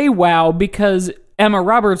to say wow because Emma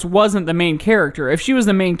Roberts wasn't the main character. If she was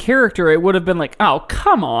the main character, it would have been like, oh,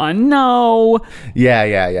 come on, no.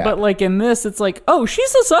 Yeah. But, like, in this, it's like, oh,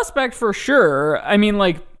 she's a suspect for sure. I mean,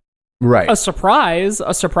 like, right. a surprise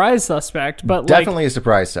suspect, but definitely a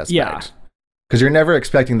surprise suspect. Yeah. Because you're never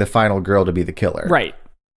expecting the final girl to be the killer. Right.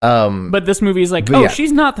 But this movie is like,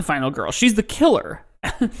 she's not the final girl. She's the killer.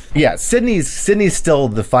 Yeah, Sydney's still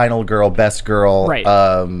the final girl, best girl. Right.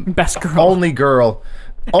 Best girl. Only girl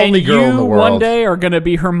in the world. One day are going to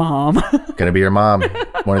be her mom. Gonna be her mom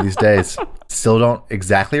one of these days. Still don't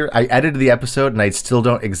exactly... I edited the episode and I still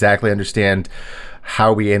don't exactly understand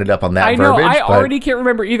how we ended up on that verbiage. I know, already can't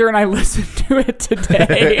remember either, and I listened to it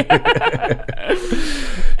today.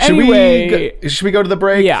 Anyway, should we go to the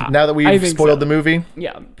break? Yeah, now that we've spoiled the movie?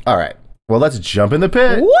 Yeah. All right. Well, let's jump in the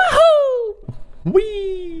pit. Woohoo!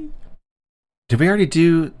 Whee! Did we already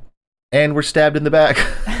do and we're stabbed in the back?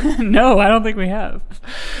 No, I don't think we have.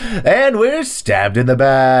 And we're stabbed in the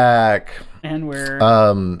back. And we're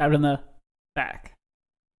out in the back.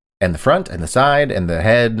 And the front and the side and the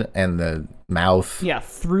head and the mouth. Yeah,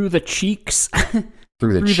 through the cheeks.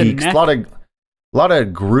 through the cheeks. A lot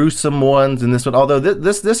of gruesome ones in this one. Although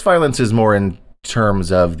this violence is more in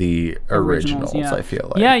terms of the originals, yeah. I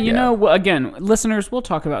feel like. Yeah, you know, again, listeners, we'll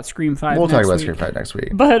talk about Scream 5 We'll talk about Scream 5 next week.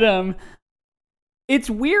 But it's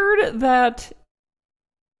weird that,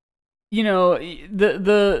 you know,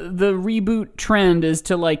 the reboot trend is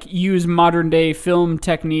to like use modern day film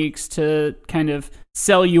techniques to kind of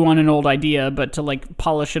sell you on an old idea, but to like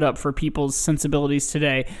polish it up for people's sensibilities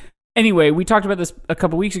today. Anyway, we talked about this a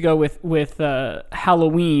couple weeks ago with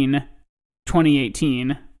Halloween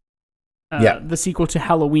 2018. The sequel to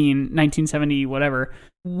Halloween 1970 whatever.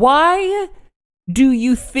 Why do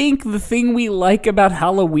you think the thing we like about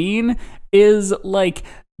Halloween is like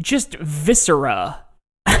just viscera?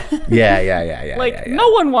 Yeah. Like no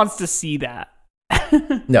one wants to see that.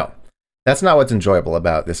 No. That's not what's enjoyable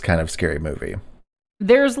about this kind of scary movie.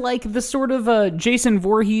 There's like the sort of Jason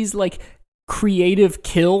Voorhees like creative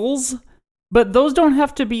kills, but those don't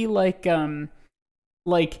have to be like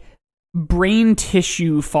brain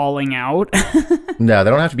tissue falling out. No, they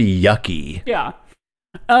don't have to be yucky. Yeah.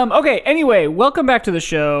 Okay, anyway, welcome back to the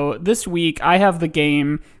show. This week I have the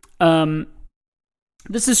game.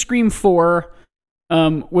 This is Scream 4,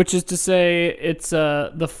 which is to say it's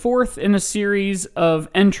the fourth in a series of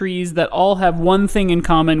entries that all have one thing in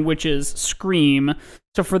common, which is Scream.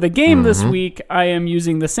 So for the game this week, I am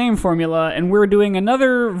using the same formula, and we're doing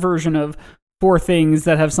another version of 4 things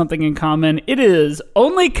that have something in common. It is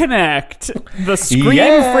Only Connect, the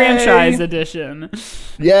Scream franchise edition.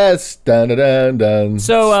 Yes. Dun, dun, dun, dun.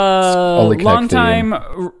 So, long time,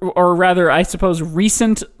 or rather, I suppose,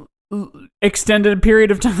 recent extended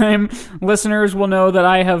period of time listeners will know that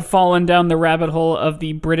I have fallen down the rabbit hole of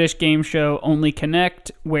the British game show Only Connect,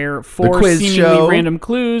 where 4 seemingly random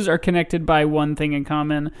clues are connected by one thing in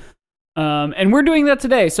common. And we're doing that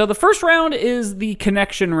today. So the first round is the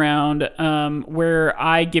connection round, where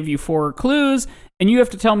I give you 4 clues, and you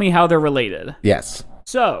have to tell me how they're related. Yes.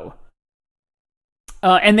 So,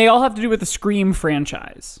 and they all have to do with the Scream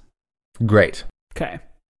franchise. Great. Okay.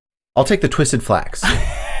 I'll take the Twisted Flax.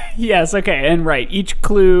 Yes, okay, and right. Each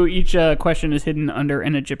clue, each question is hidden under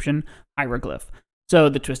an Egyptian hieroglyph. So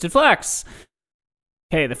the Twisted Flax.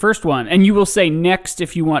 Okay, the first one. And you will say next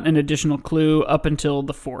if you want an additional clue up until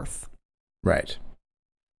the 4th. Right.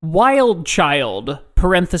 Wild Child,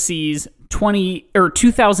 parentheses,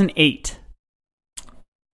 2008.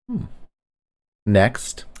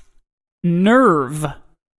 Next. Nerve,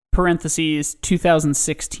 parentheses,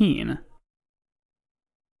 2016.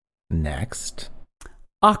 Next.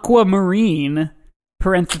 Aquamarine,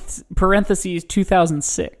 parentheses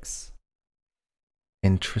 2006.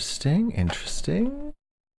 Interesting.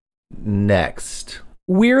 Next.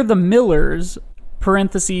 We're the Millers,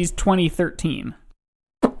 parentheses 2013.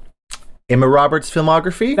 Emma Roberts'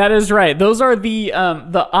 filmography? That is right. Those are the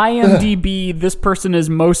IMDb. This person is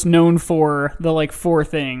most known for the like 4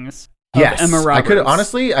 things. Yes, Emma Roberts. I could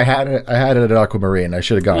honestly. I had it at Aquamarine. I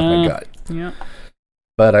should have gone with my gut, Yeah.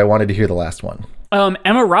 but I wanted to hear the last one.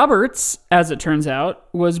 Emma Roberts, as it turns out,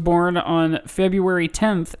 was born on February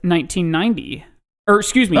 10th, 1990. Or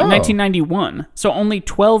excuse me, 1991. So only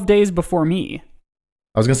 12 days before me.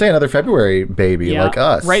 I was gonna say another February baby like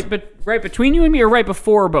us. Right between you and me, or right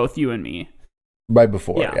before both you and me? Right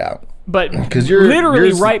before, yeah. But 'Cause you're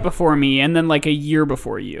literally right before me, and then like a year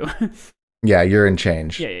before you. Yeah, you're in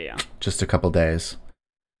change. Yeah. Just a couple days.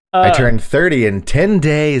 I turned 30 in 10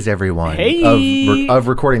 days, everyone, hey! of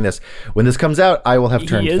recording this. When this comes out, I will have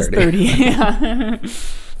turned 30. He is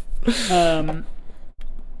 30.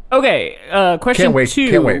 Okay, question 2.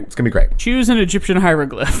 Can't wait. It's going to be great. Choose an Egyptian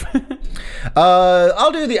hieroglyph.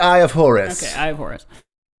 I'll do the Eye of Horus. Okay, Eye of Horus.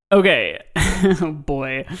 Okay. Oh,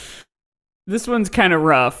 boy. This one's kind of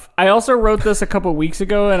rough. I also wrote this a couple weeks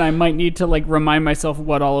ago, and I might need to like remind myself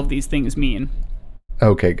what all of these things mean.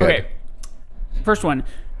 Okay, good. Okay. First one.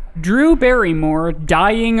 Drew Barrymore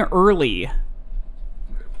dying early.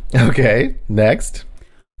 Okay, next.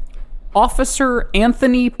 Officer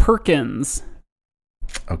Anthony Perkins.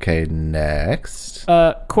 Okay, next.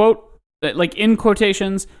 Quote, like in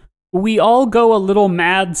quotations, we all go a little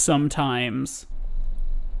mad sometimes.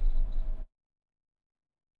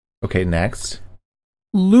 Okay, next.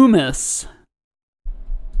 Loomis.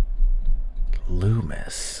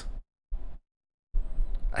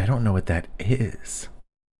 I don't know what that is.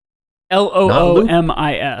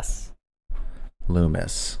 Loomis.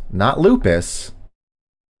 Loomis. Not lupus.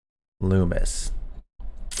 Loomis.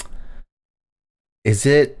 Is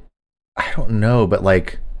it? I don't know, but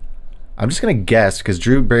like, I'm just gonna guess because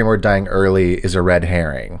Drew Barrymore dying early is a red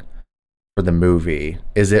herring for the movie.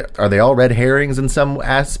 Is it? Are they all red herrings in some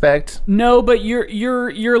aspect? No, but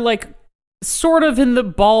you're like sort of in the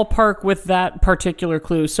ballpark with that particular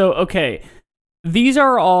clue. So okay, these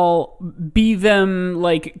are all, be them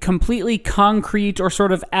like completely concrete or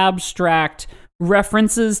sort of abstract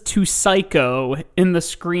references to Psycho in the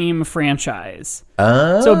Scream franchise.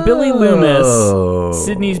 Oh. So Billy Loomis,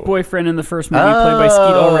 Sydney's boyfriend in the first movie, played by Skeet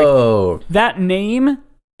Ulrich. That name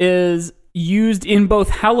is used in both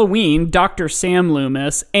Halloween, Dr. Sam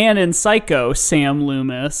Loomis, and in Psycho, Sam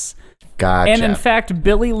Loomis. Gotcha. And in fact,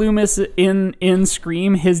 Billy Loomis in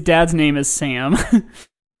Scream, his dad's name is Sam.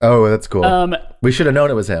 Oh, that's cool. We should have known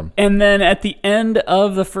it was him. And then at the end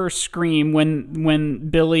of the first Scream, when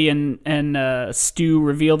Billy and Stu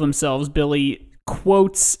reveal themselves, Billy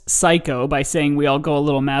quotes Psycho by saying, "We all go a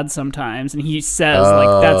little mad sometimes," and he says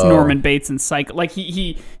like that's Norman Bates in Psycho. Like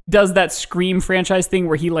he does that Scream franchise thing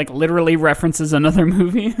where he like literally references another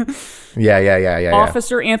movie. Yeah.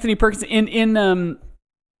 Officer Anthony Perkins in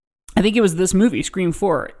I think it was this movie, Scream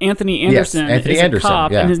 4. Anthony Anderson is a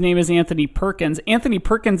cop, and his name is Anthony Perkins. Anthony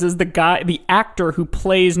Perkins is the actor who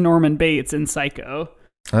plays Norman Bates in Psycho.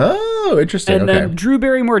 Oh, interesting. And then Drew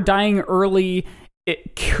Barrymore dying early,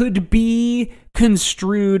 it could be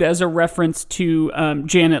construed as a reference to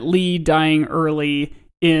Janet Leigh dying early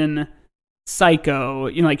in Psycho.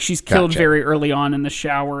 You know, like she's killed very early on in the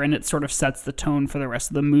shower, and it sort of sets the tone for the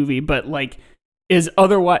rest of the movie. But like, is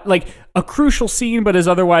otherwise like a crucial scene, but is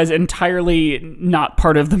otherwise entirely not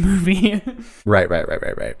part of the movie. Right.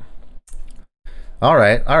 All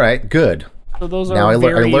right. Good. So those are now I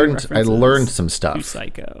learned some stuff. To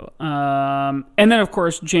Psycho. And then of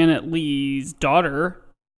course Janet Leigh's daughter,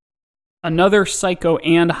 another Psycho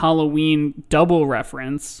and Halloween double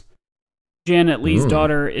reference. Janet Leigh's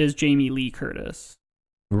daughter is Jamie Lee Curtis.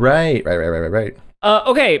 Right.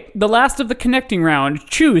 Okay, the last of the connecting round.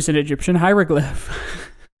 Choose an Egyptian hieroglyph.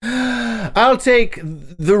 I'll take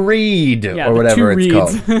the reed, or whatever it's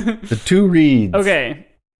called. The 2 reeds. Okay.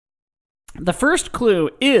 The first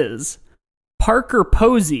clue is Parker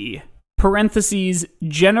Posey, parentheses,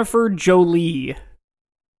 Jennifer Jolie.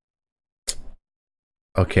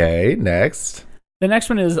 Okay, next. The next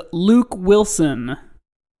one is Luke Wilson.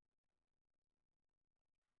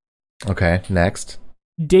 Okay, next.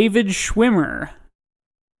 David Schwimmer.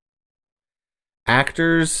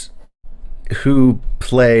 Actors who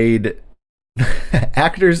played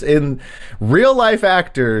actors in real life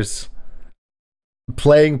actors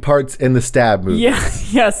playing parts in the Stab movie.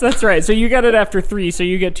 Yes, that's right. So you got it after 3, so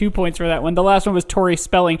you get 2 points for that one. The last one was Tori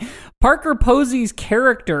Spelling. Parker Posey's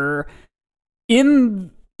character in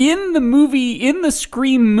in the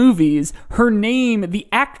Scream movies, her name, the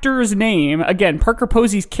actor's name, again, Parker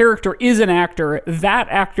Posey's character is an actor. That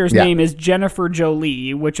actor's name is Jennifer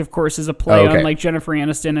Jolie, which of course is a play on like Jennifer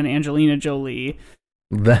Aniston and Angelina Jolie.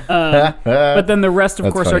 But then the rest,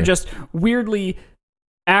 of course, are just weirdly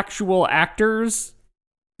actual actors.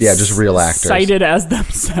 Yeah, just real actors. Cited as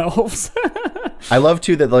themselves. I love,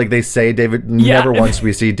 too, that like they say David... Never once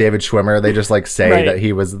we see David Schwimmer. They just like say that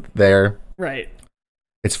he was there. Right.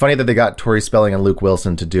 It's funny that they got Tori Spelling and Luke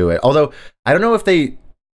Wilson to do it. Although, I don't know if they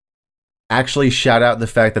actually shout out the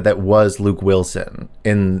fact that was Luke Wilson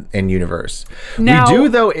in universe. Now, we do,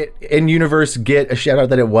 though, in universe get a shout out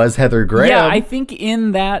that it was Heather Graham. Yeah, I think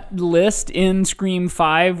in that list in Scream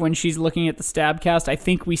 5, when she's looking at the stab cast, I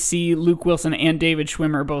think we see Luke Wilson and David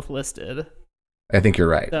Schwimmer both listed. I think you're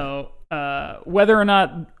right. So, whether or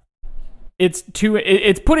not it's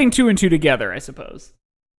putting two and two together, I suppose.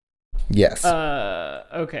 Yes.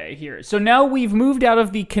 Okay, here. So now we've moved out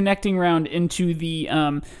of the connecting round into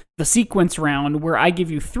the sequence round, where I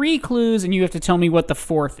give you 3 clues and you have to tell me what the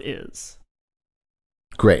 4th is.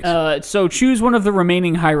 Great. So choose one of the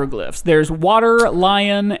remaining hieroglyphs. There's water,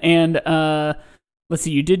 lion, and let's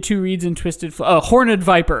see. You did 2 reeds and twisted. Horned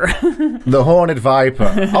viper. The horned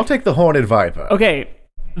viper. I'll take the horned viper. Okay.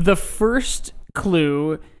 The first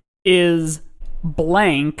clue is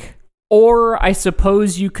blank. Or I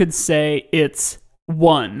suppose you could say it's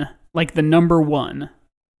 1, like the number 1.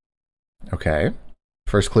 Okay.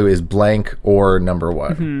 First clue is blank or number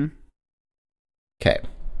 1. Mm-hmm. Okay.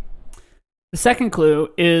 The second clue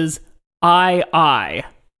is I.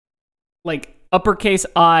 Like uppercase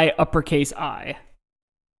I, uppercase I.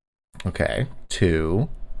 Okay. 2.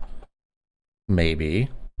 Maybe.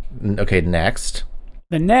 Okay, next.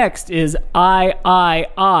 The next is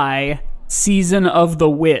I. Season of the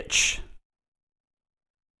Witch.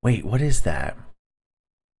 Wait, what is that?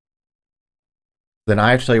 Then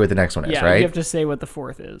I have to tell you what the next one is, right? Yeah, you have to say what the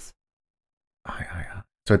 4th is.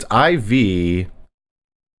 So it's IV,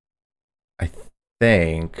 I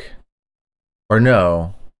think. Or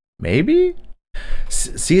no, maybe?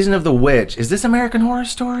 Season of the Witch. Is this American Horror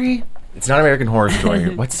Story? It's not American Horror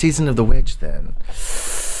Story. What's Season of the Witch then?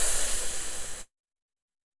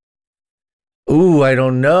 Ooh, I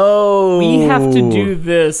don't know. We have to do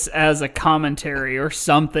this as a commentary or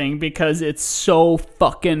something because it's so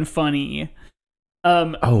fucking funny.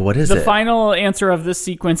 What is it? The final answer of this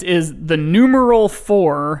sequence is the numeral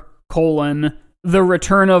 4, the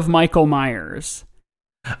return of Michael Myers.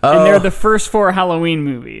 And they're the first 4 Halloween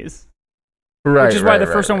movies. Right, which is why the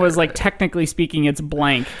first one was like technically speaking it's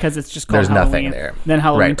blank because it's just called There's Halloween. Nothing there. Then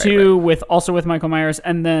Halloween 2 with Michael Myers,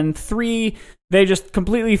 and then 3 they just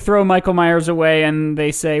completely throw Michael Myers away and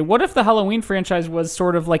they say, what if the Halloween franchise was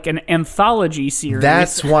sort of like an anthology series?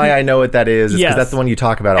 That's why I know what that is. Because that's the one you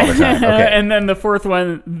talk about all the time. Okay. And then the 4th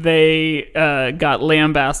one, they got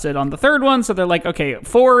lambasted on the 3rd one, so they're like, okay,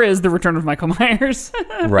 4 is the return of Michael Myers.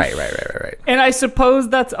 Right. And I suppose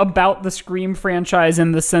that's about the Scream franchise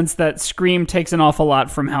in the sense that Scream takes an awful lot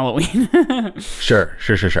from Halloween. Sure.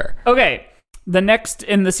 Okay, the next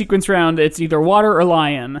in the sequence round, it's either water or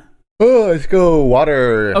lion. Oh, let's go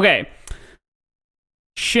water. Okay.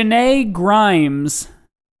 Shanae Grimes.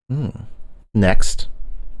 Next.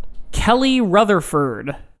 Kelly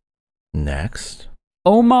Rutherford. Next.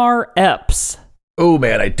 Omar Epps. Oh,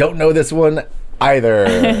 man, I don't know this one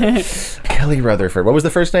either. Kelly Rutherford. What was the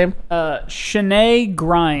first name? Shanae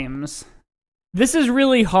Grimes. This is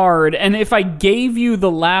really hard, and if I gave you the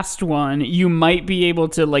last one, you might be able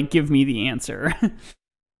to, like, give me the answer.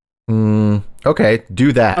 Okay,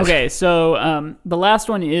 do that. Okay, so the last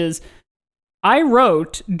one is, I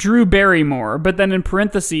wrote Drew Barrymore, but then in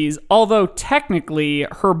parentheses, although technically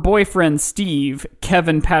her boyfriend Steve,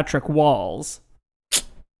 Kevin Patrick Walls.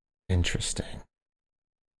 Interesting.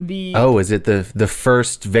 Is it the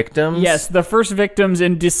first victims? Yes, the first victims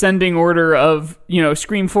in descending order of,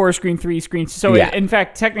 Scream 4, Scream 3, Scream... So in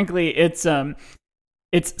fact, technically, it's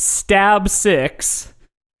Stab 6.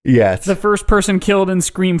 Yes. The first person killed in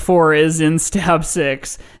Scream 4 is in Stab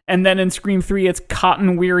 6. And then in Scream 3, it's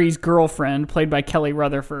Cotton Weary's girlfriend, played by Kelly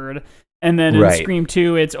Rutherford. And then in Scream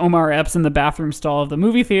 2, it's Omar Epps in the bathroom stall of the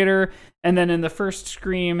movie theater. And then in the first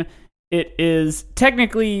Scream, it is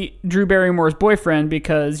technically Drew Barrymore's boyfriend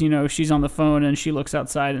because, she's on the phone and she looks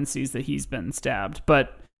outside and sees that he's been stabbed.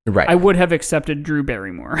 But I would have accepted Drew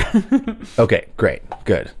Barrymore. Okay, great.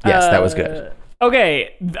 Good. Yes, that was good.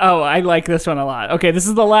 Okay. Oh, I like this one a lot. Okay, this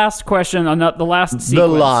is the last question on the last sequence. The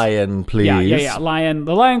lion, please. Yeah. Lion.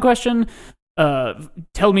 The lion question.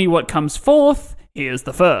 Tell me what comes forth. Here's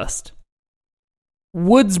the first.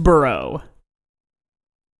 Woodsboro.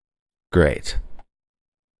 Great.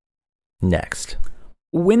 Next.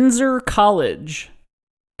 Windsor College.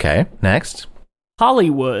 Okay, next.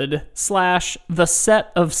 Hollywood / the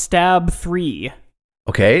set of Stab 3.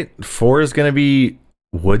 Okay, 4 is going to be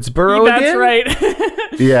Woodsboro That's again? right.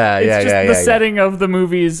 Yeah, It's just the setting of the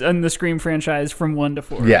movies and the Scream franchise from 1 to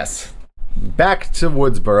 4. Yes. Back to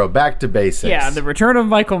Woodsboro, back to basics. Yeah, the return of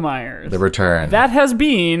Michael Myers. The return. That has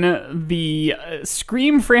been the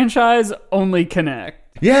Scream franchise Only Connect.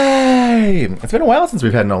 Yay! It's been a while since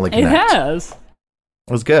we've had an Only Connect. It has.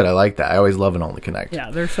 It was good. I like that. I always love an Only Connect.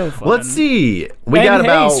 Yeah, they're so fun. Let's see. We And got hey,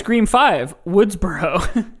 about Scream 5,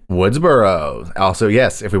 Woodsboro. Woodsboro. Also,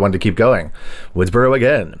 yes, if we wanted to keep going. Woodsboro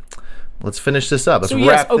again. Let's finish this up. Let's So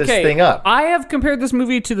yes, wrap this thing up. I have compared this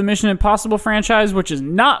movie to the Mission Impossible franchise, which is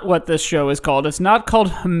not what this show is called. It's not called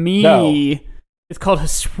Hami. No. It's called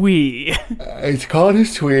Hasui. It's called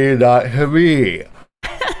Hasui, not Hami.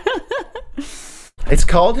 It's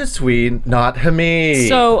called Hasui, not Hami.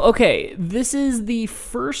 So, okay, this is the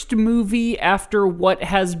first movie after what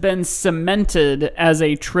has been cemented as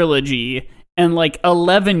a trilogy, and like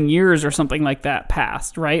 11 years or something like that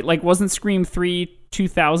passed, right? Like, wasn't Scream 3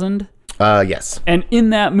 2000? Yes. And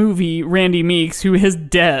in that movie, Randy Meeks, who is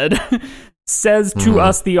dead, says to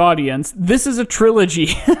us, the audience, this is a trilogy.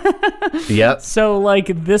 Yep. So,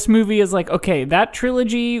 like, this movie is like, okay, that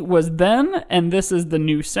trilogy was then, and this is the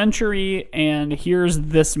new century, and here's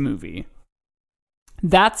this movie.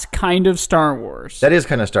 That's kind of Star Wars. That is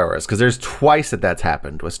kind of Star Wars, because there's twice that's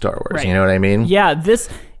happened with Star Wars. Right. You know what I mean? Yeah,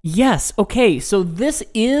 yes, okay, so this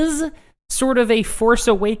is sort of a Force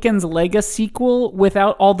Awakens Lega sequel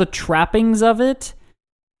without all the trappings of it,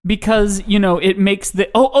 because, you know, it makes the...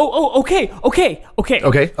 Okay.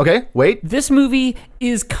 Okay, wait. This movie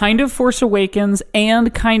is kind of Force Awakens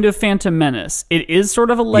and kind of Phantom Menace. It is sort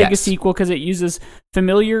of a Lega Yes. sequel because it uses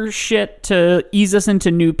familiar shit to ease us into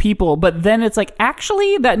new people, but then it's like,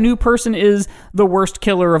 actually, that new person is the worst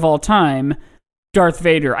killer of all time, Darth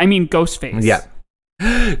Vader. I mean, Ghostface. Yeah.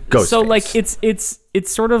 Ghostface. So, like,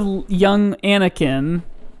 it's sort of young Anakin,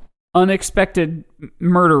 unexpected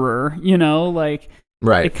murderer, you know, like...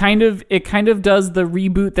 Right. It kind of does the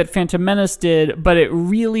reboot that Phantom Menace did, but it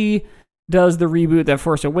really does the reboot that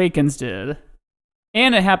Force Awakens did.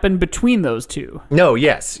 And it happened between those two. No,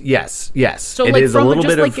 yes. So It like is from a little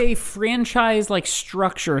just bit like of... a franchise like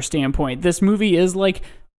structure standpoint, this movie is like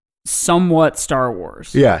somewhat Star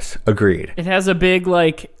Wars. Yes, agreed. It has a big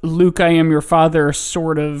like Luke, I am your father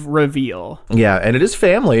sort of reveal. Yeah, and it is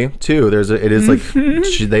family too. It is like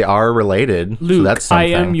they are related. Luke, so that's I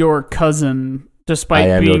something. am your cousin,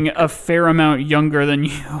 despite being a fair amount younger than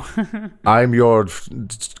you. I'm your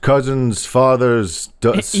cousin's father's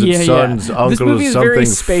Yeah. son's This uncle's movie is very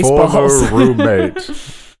something former Spaceballs. roommate.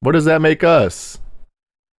 What does that make us?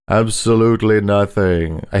 Absolutely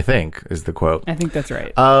nothing, I think, is the quote. I think that's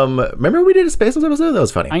right. Remember we did a Spaceballs episode? That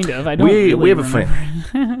was funny. Kind of. I don't we really have a remember.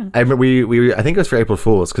 funny. I remember we I think it was for April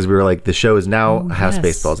Fools because we were like, the show is now how yes.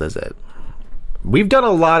 Spaceballs is it. We've done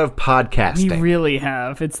a lot of We podcasting. really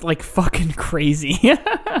have. It's like fucking crazy.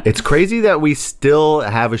 It's crazy that we still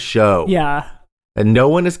have a show. Yeah. And no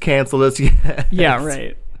one has canceled us yet. Yeah,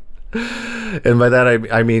 right. And by that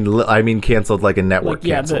I mean canceled like a network Like,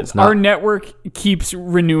 yeah, cancels. our network keeps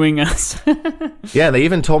renewing us. Yeah, they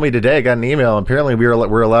even told me today, I got an email, apparently we're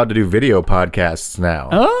allowed to do video podcasts now.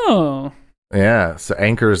 Oh. Yeah, so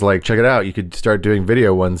Anchor's like, check it out, you could start doing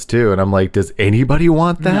video ones too. And I'm like, does anybody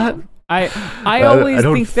want that? No. I always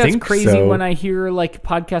don't think that's think crazy so. when I hear like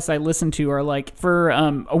podcasts I listen to are like, for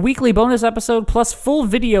a weekly bonus episode plus full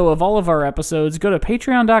video of all of our episodes, go to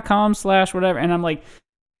patreon.com/whatever. And I'm like,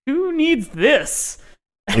 who needs this?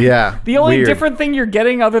 Yeah. The only weird. different thing you're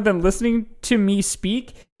getting other than listening to me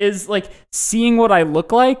speak is like seeing what I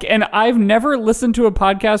look like. And I've never listened to a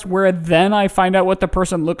podcast where then I find out what the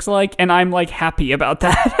person looks like and I'm like happy about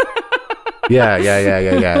that.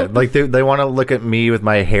 Yeah. Like they want to look at me with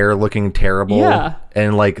my hair looking terrible. Yeah.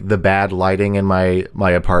 And like the bad lighting in my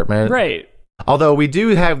apartment. Right. Although we do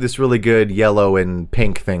have this really good yellow and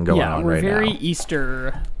pink thing going on we're right very now.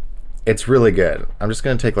 Easter. It's really good. I'm just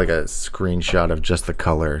going to take like a screenshot of just the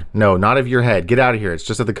color. No, not of your head. Get out of here. It's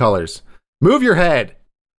just of the colors. Move your head.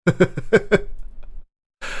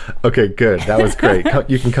 Okay, good. That was great.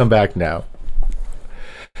 You can come back now.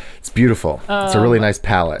 It's beautiful. It's a really nice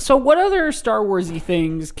palette. So what other Star Warsy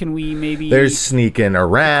things can we maybe... There's sneaking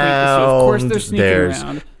around. So of course there's sneaking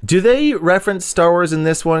around. Do they reference Star Wars in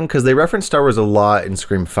this one? Because they reference Star Wars a lot in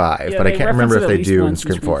Scream 5, but I can't remember if they do in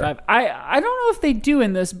Scream 4. I don't know if they do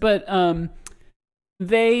in this, but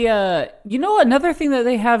they another thing that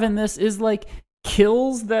they have in this is like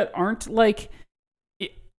kills that aren't like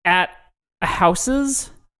at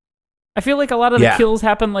houses. I feel like a lot of the kills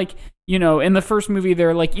happen like, you know, in the first movie,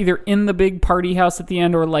 they're like either in the big party house at the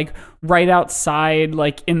end or like right outside,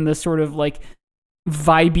 like in the sort of like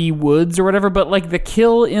vibey woods or whatever. But like the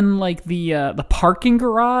kill in like the parking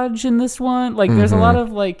garage in this one, like there's a lot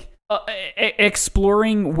of like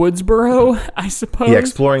exploring Woodsboro, I suppose. Yeah,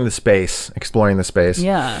 exploring the space.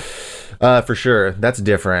 Yeah. For sure. That's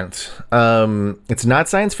different. It's not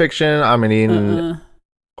science fiction. I mean,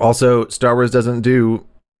 also, Star Wars doesn't do...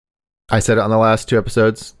 I said it on the last 2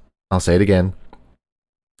 episodes. I'll say it again.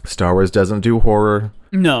 Star Wars doesn't do horror.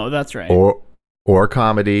 No, that's right. Or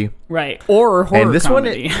comedy. Right. Or horror and this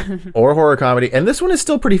comedy. Or horror comedy. And this one is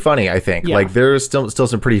still pretty funny, I think. Yeah. Like, there's still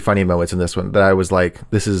some pretty funny moments in this one that I was like,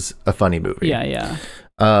 this is a funny movie. Yeah.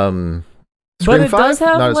 Scream but it 5, does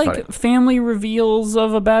have not as like funny. family reveals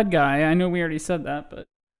of a bad guy. I know we already said that, but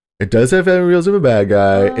It does have family reveals of a bad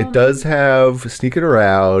guy. It does have sneaking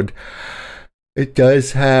around. It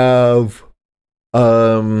does have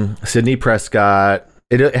Sidney Prescott.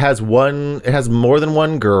 It has more than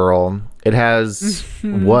one girl. It has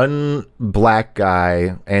one black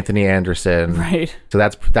guy, Anthony Anderson. right. So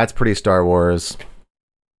that's pretty Star Wars.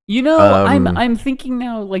 You know, I'm thinking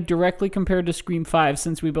now like directly compared to Scream 5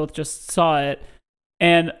 since we both just saw it.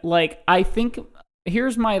 And like I think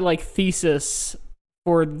here's my like thesis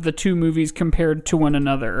for the 2 movies compared to one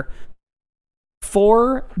another.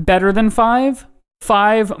 4 better than 5.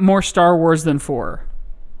 5 more Star Wars than 4.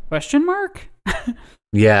 Question mark?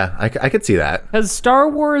 Yeah, I could see that. Has Star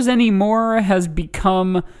Wars anymore has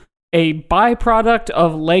become a byproduct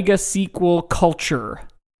of Lego sequel culture.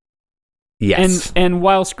 Yes. And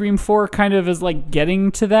while Scream 4 kind of is like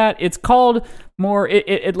getting to that, it's called more,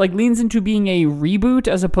 it like leans into being a reboot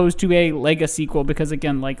as opposed to a Lego sequel because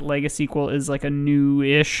again, like Lego sequel is like a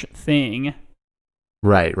new-ish thing.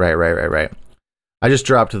 Right. I just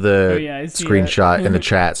dropped the screenshot in the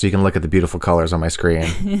chat so you can look at the beautiful colors on my screen.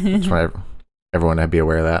 Just want everyone to be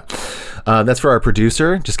aware of that. That's for our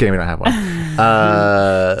producer. Just kidding, we don't have one.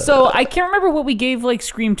 So I can't remember what we gave like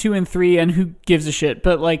Scream 2 and 3 and who gives a shit,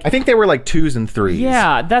 but like... I think they were like 2s and 3s.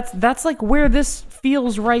 Yeah, that's like where this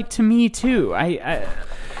feels right to me too.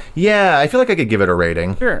 Yeah, I feel like I could give it a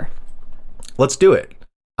rating. Sure. Let's do it.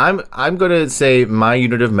 I'm going to say my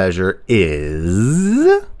unit of measure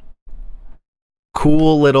is...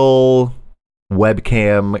 cool little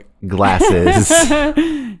webcam glasses.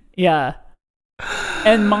 Yeah.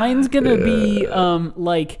 And mine's gonna be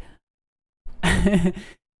like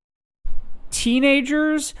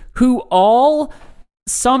teenagers who all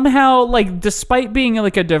somehow, like, despite being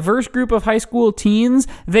like a diverse group of high school teens,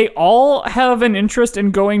 they all have an interest in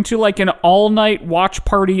going to like an all-night watch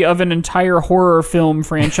party of an entire horror film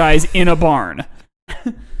franchise in a barn.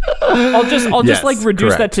 I'll just like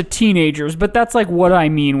reduce that to teenagers, but that's like what I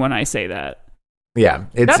mean when I say that. Yeah,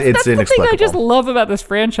 it's that's inexplicable. The thing I just love about this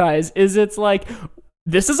franchise is it's like,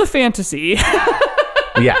 this is a fantasy.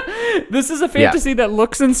 Yeah. This is a fantasy that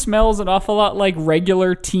looks and smells an awful lot like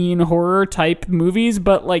regular teen horror type movies,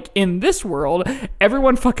 but like in this world,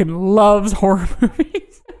 everyone fucking loves horror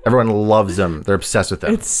movies. Everyone loves them. They're obsessed with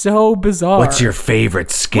them. It's so bizarre. What's your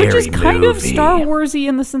favorite scary movie? Which is kind of Star Warsy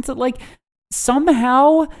in the sense that like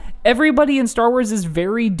somehow everybody in Star Wars is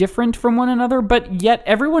very different from one another, but yet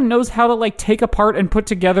everyone knows how to like take apart and put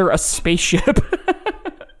together a spaceship.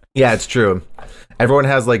 Yeah, it's true. Everyone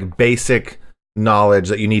has like basic knowledge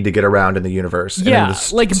that you need to get around in the universe. Yeah,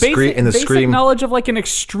 and like basic Scream knowledge of like an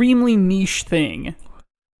extremely niche thing.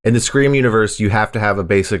 In the Scream universe, you have to have a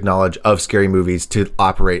basic knowledge of scary movies to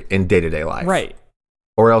operate in day-to-day life. Right.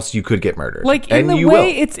 Or else you could get murdered. Like, in the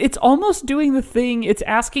way, it's almost doing the thing, it's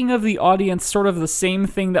asking of the audience sort of the same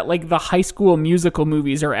thing that, like, the High School Musical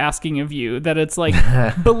movies are asking of you. That it's like,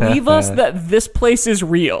 believe us that this place is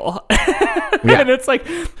real. Yeah. And it's like,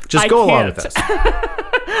 just go along with this.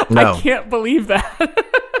 No. I can't believe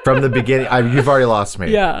that. From the beginning, you've already lost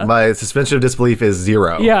me. Yeah. My suspension of disbelief is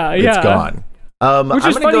 0. Yeah, yeah. It's gone. Which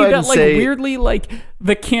is funny that, like, say, weirdly, like,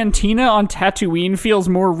 the cantina on Tatooine feels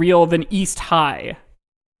more real than East High.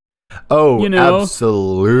 Oh, you know?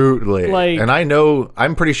 Absolutely. Like, and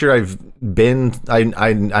I'm pretty sure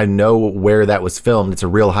I know where that was filmed. It's a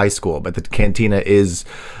real high school, but the cantina is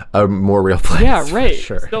a more real place. Yeah, right.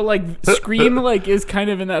 Sure. So like Scream like is kind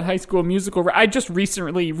of in that High School Musical. I just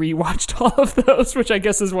recently rewatched all of those, which I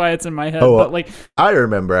guess is why it's in my head. Oh, but like, I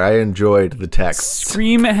remember I enjoyed the text.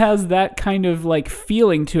 Scream has that kind of like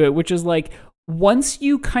feeling to it, which is like once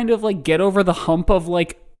you kind of like get over the hump of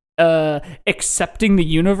like accepting the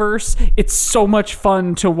universe, it's so much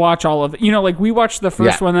fun to watch all of it. You know, like we watched the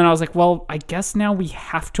first one, and I was like, well, I guess now we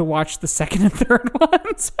have to watch the second and third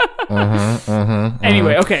ones.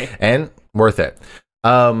 Anyway, okay. And worth it.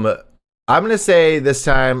 I'm gonna say this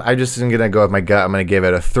time I'm just gonna go with my gut. I'm gonna give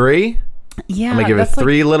it a 3. Yeah, I'm gonna give it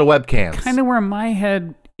 3 little webcams. Kind of where my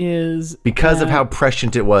head is because of how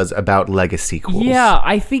prescient it was about legacy sequels. Yeah,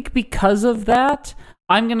 I think because of that,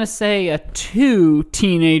 I'm gonna say a 2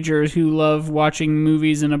 teenagers who love watching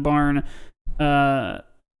movies in a barn.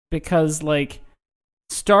 Because like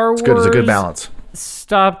Star Wars, it's a good balance.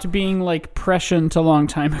 Stopped being like prescient a long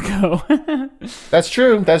time ago. That's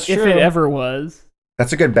true. That's true. If it ever was.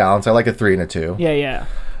 That's a good balance. I like a 3 and a 2. Yeah.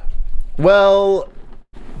 Well,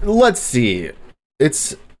 let's see.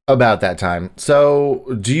 It's about that time.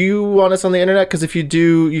 So, do you want us on the internet? Because if you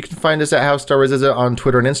do, you can find us at How Star Wars Is It on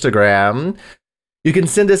Twitter and Instagram. You can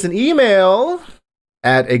send us an email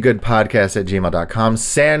at agoodpodcast@gmail.com.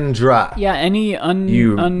 Sandra. Yeah, any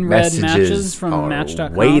unread matches from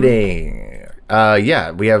Match.com? Waiting. Yeah,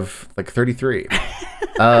 we have like 33.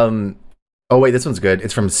 Oh, wait, this one's good.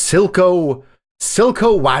 It's from Silko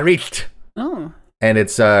Warit. Oh. And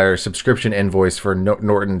it's our subscription invoice for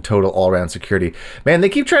Norton Total All-Around Security. Man, they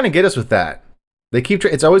keep trying to get us with that.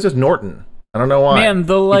 It's always with Norton. I don't know why. Man,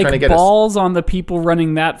 the like balls on the people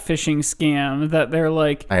running that phishing scam that they're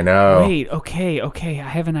like, I know. Wait, okay, I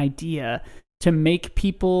have an idea to make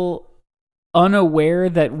people unaware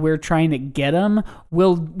that we're trying to get them.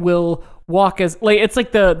 We'll walk as like it's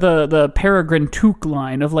like the Peregrine Took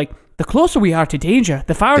line of like, the closer we are to danger,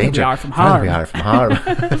 the farther we are from harm.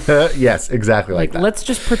 Yes, exactly like that. Let's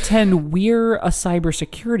just pretend we're a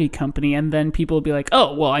cybersecurity company, and then people will be like,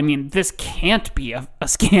 oh, well, I mean, this can't be a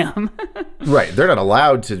scam. Right. They're not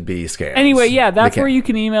allowed to be scams. Anyway, yeah, that's where you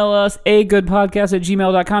can email us,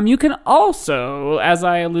 agoodpodcast@gmail.com. You can also, as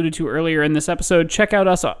I alluded to earlier in this episode, check out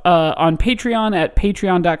us on Patreon at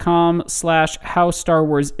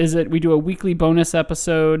patreon.com/howstarwarsisit. We do a weekly bonus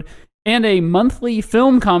episode and a monthly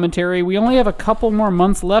film commentary. We only have a couple more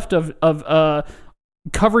months left of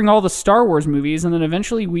covering all the Star Wars movies, and then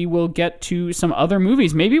eventually we will get to some other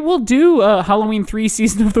movies. Maybe we'll do Halloween 3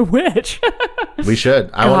 Season of the Witch. We should.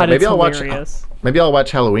 Maybe I'll watch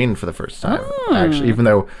Halloween for the first time. Actually, even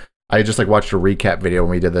though I just like watched a recap video when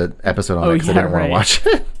we did the episode on it because I didn't want to watch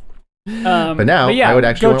it. But now I would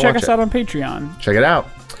actually go check us out on Patreon. Check it out.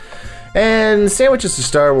 And sandwiches to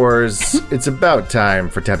Star Wars, it's about time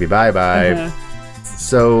for Tubby Bye-Bye.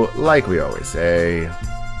 So, like we always say,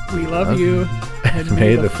 we love you. And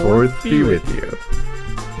may the Fourth be with you.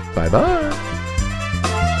 Bye-bye.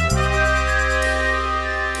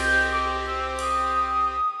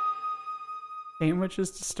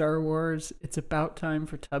 Sandwiches to Star Wars, it's about time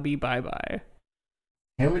for Tubby Bye-Bye.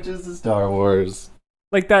 Sandwiches to Star Wars.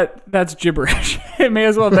 Like that's gibberish. It may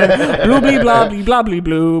as well be blue blee blah blee blah blee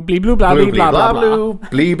blue blee blue blah blee blah blah blah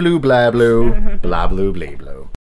blee blue blah blue blah blue blee blue.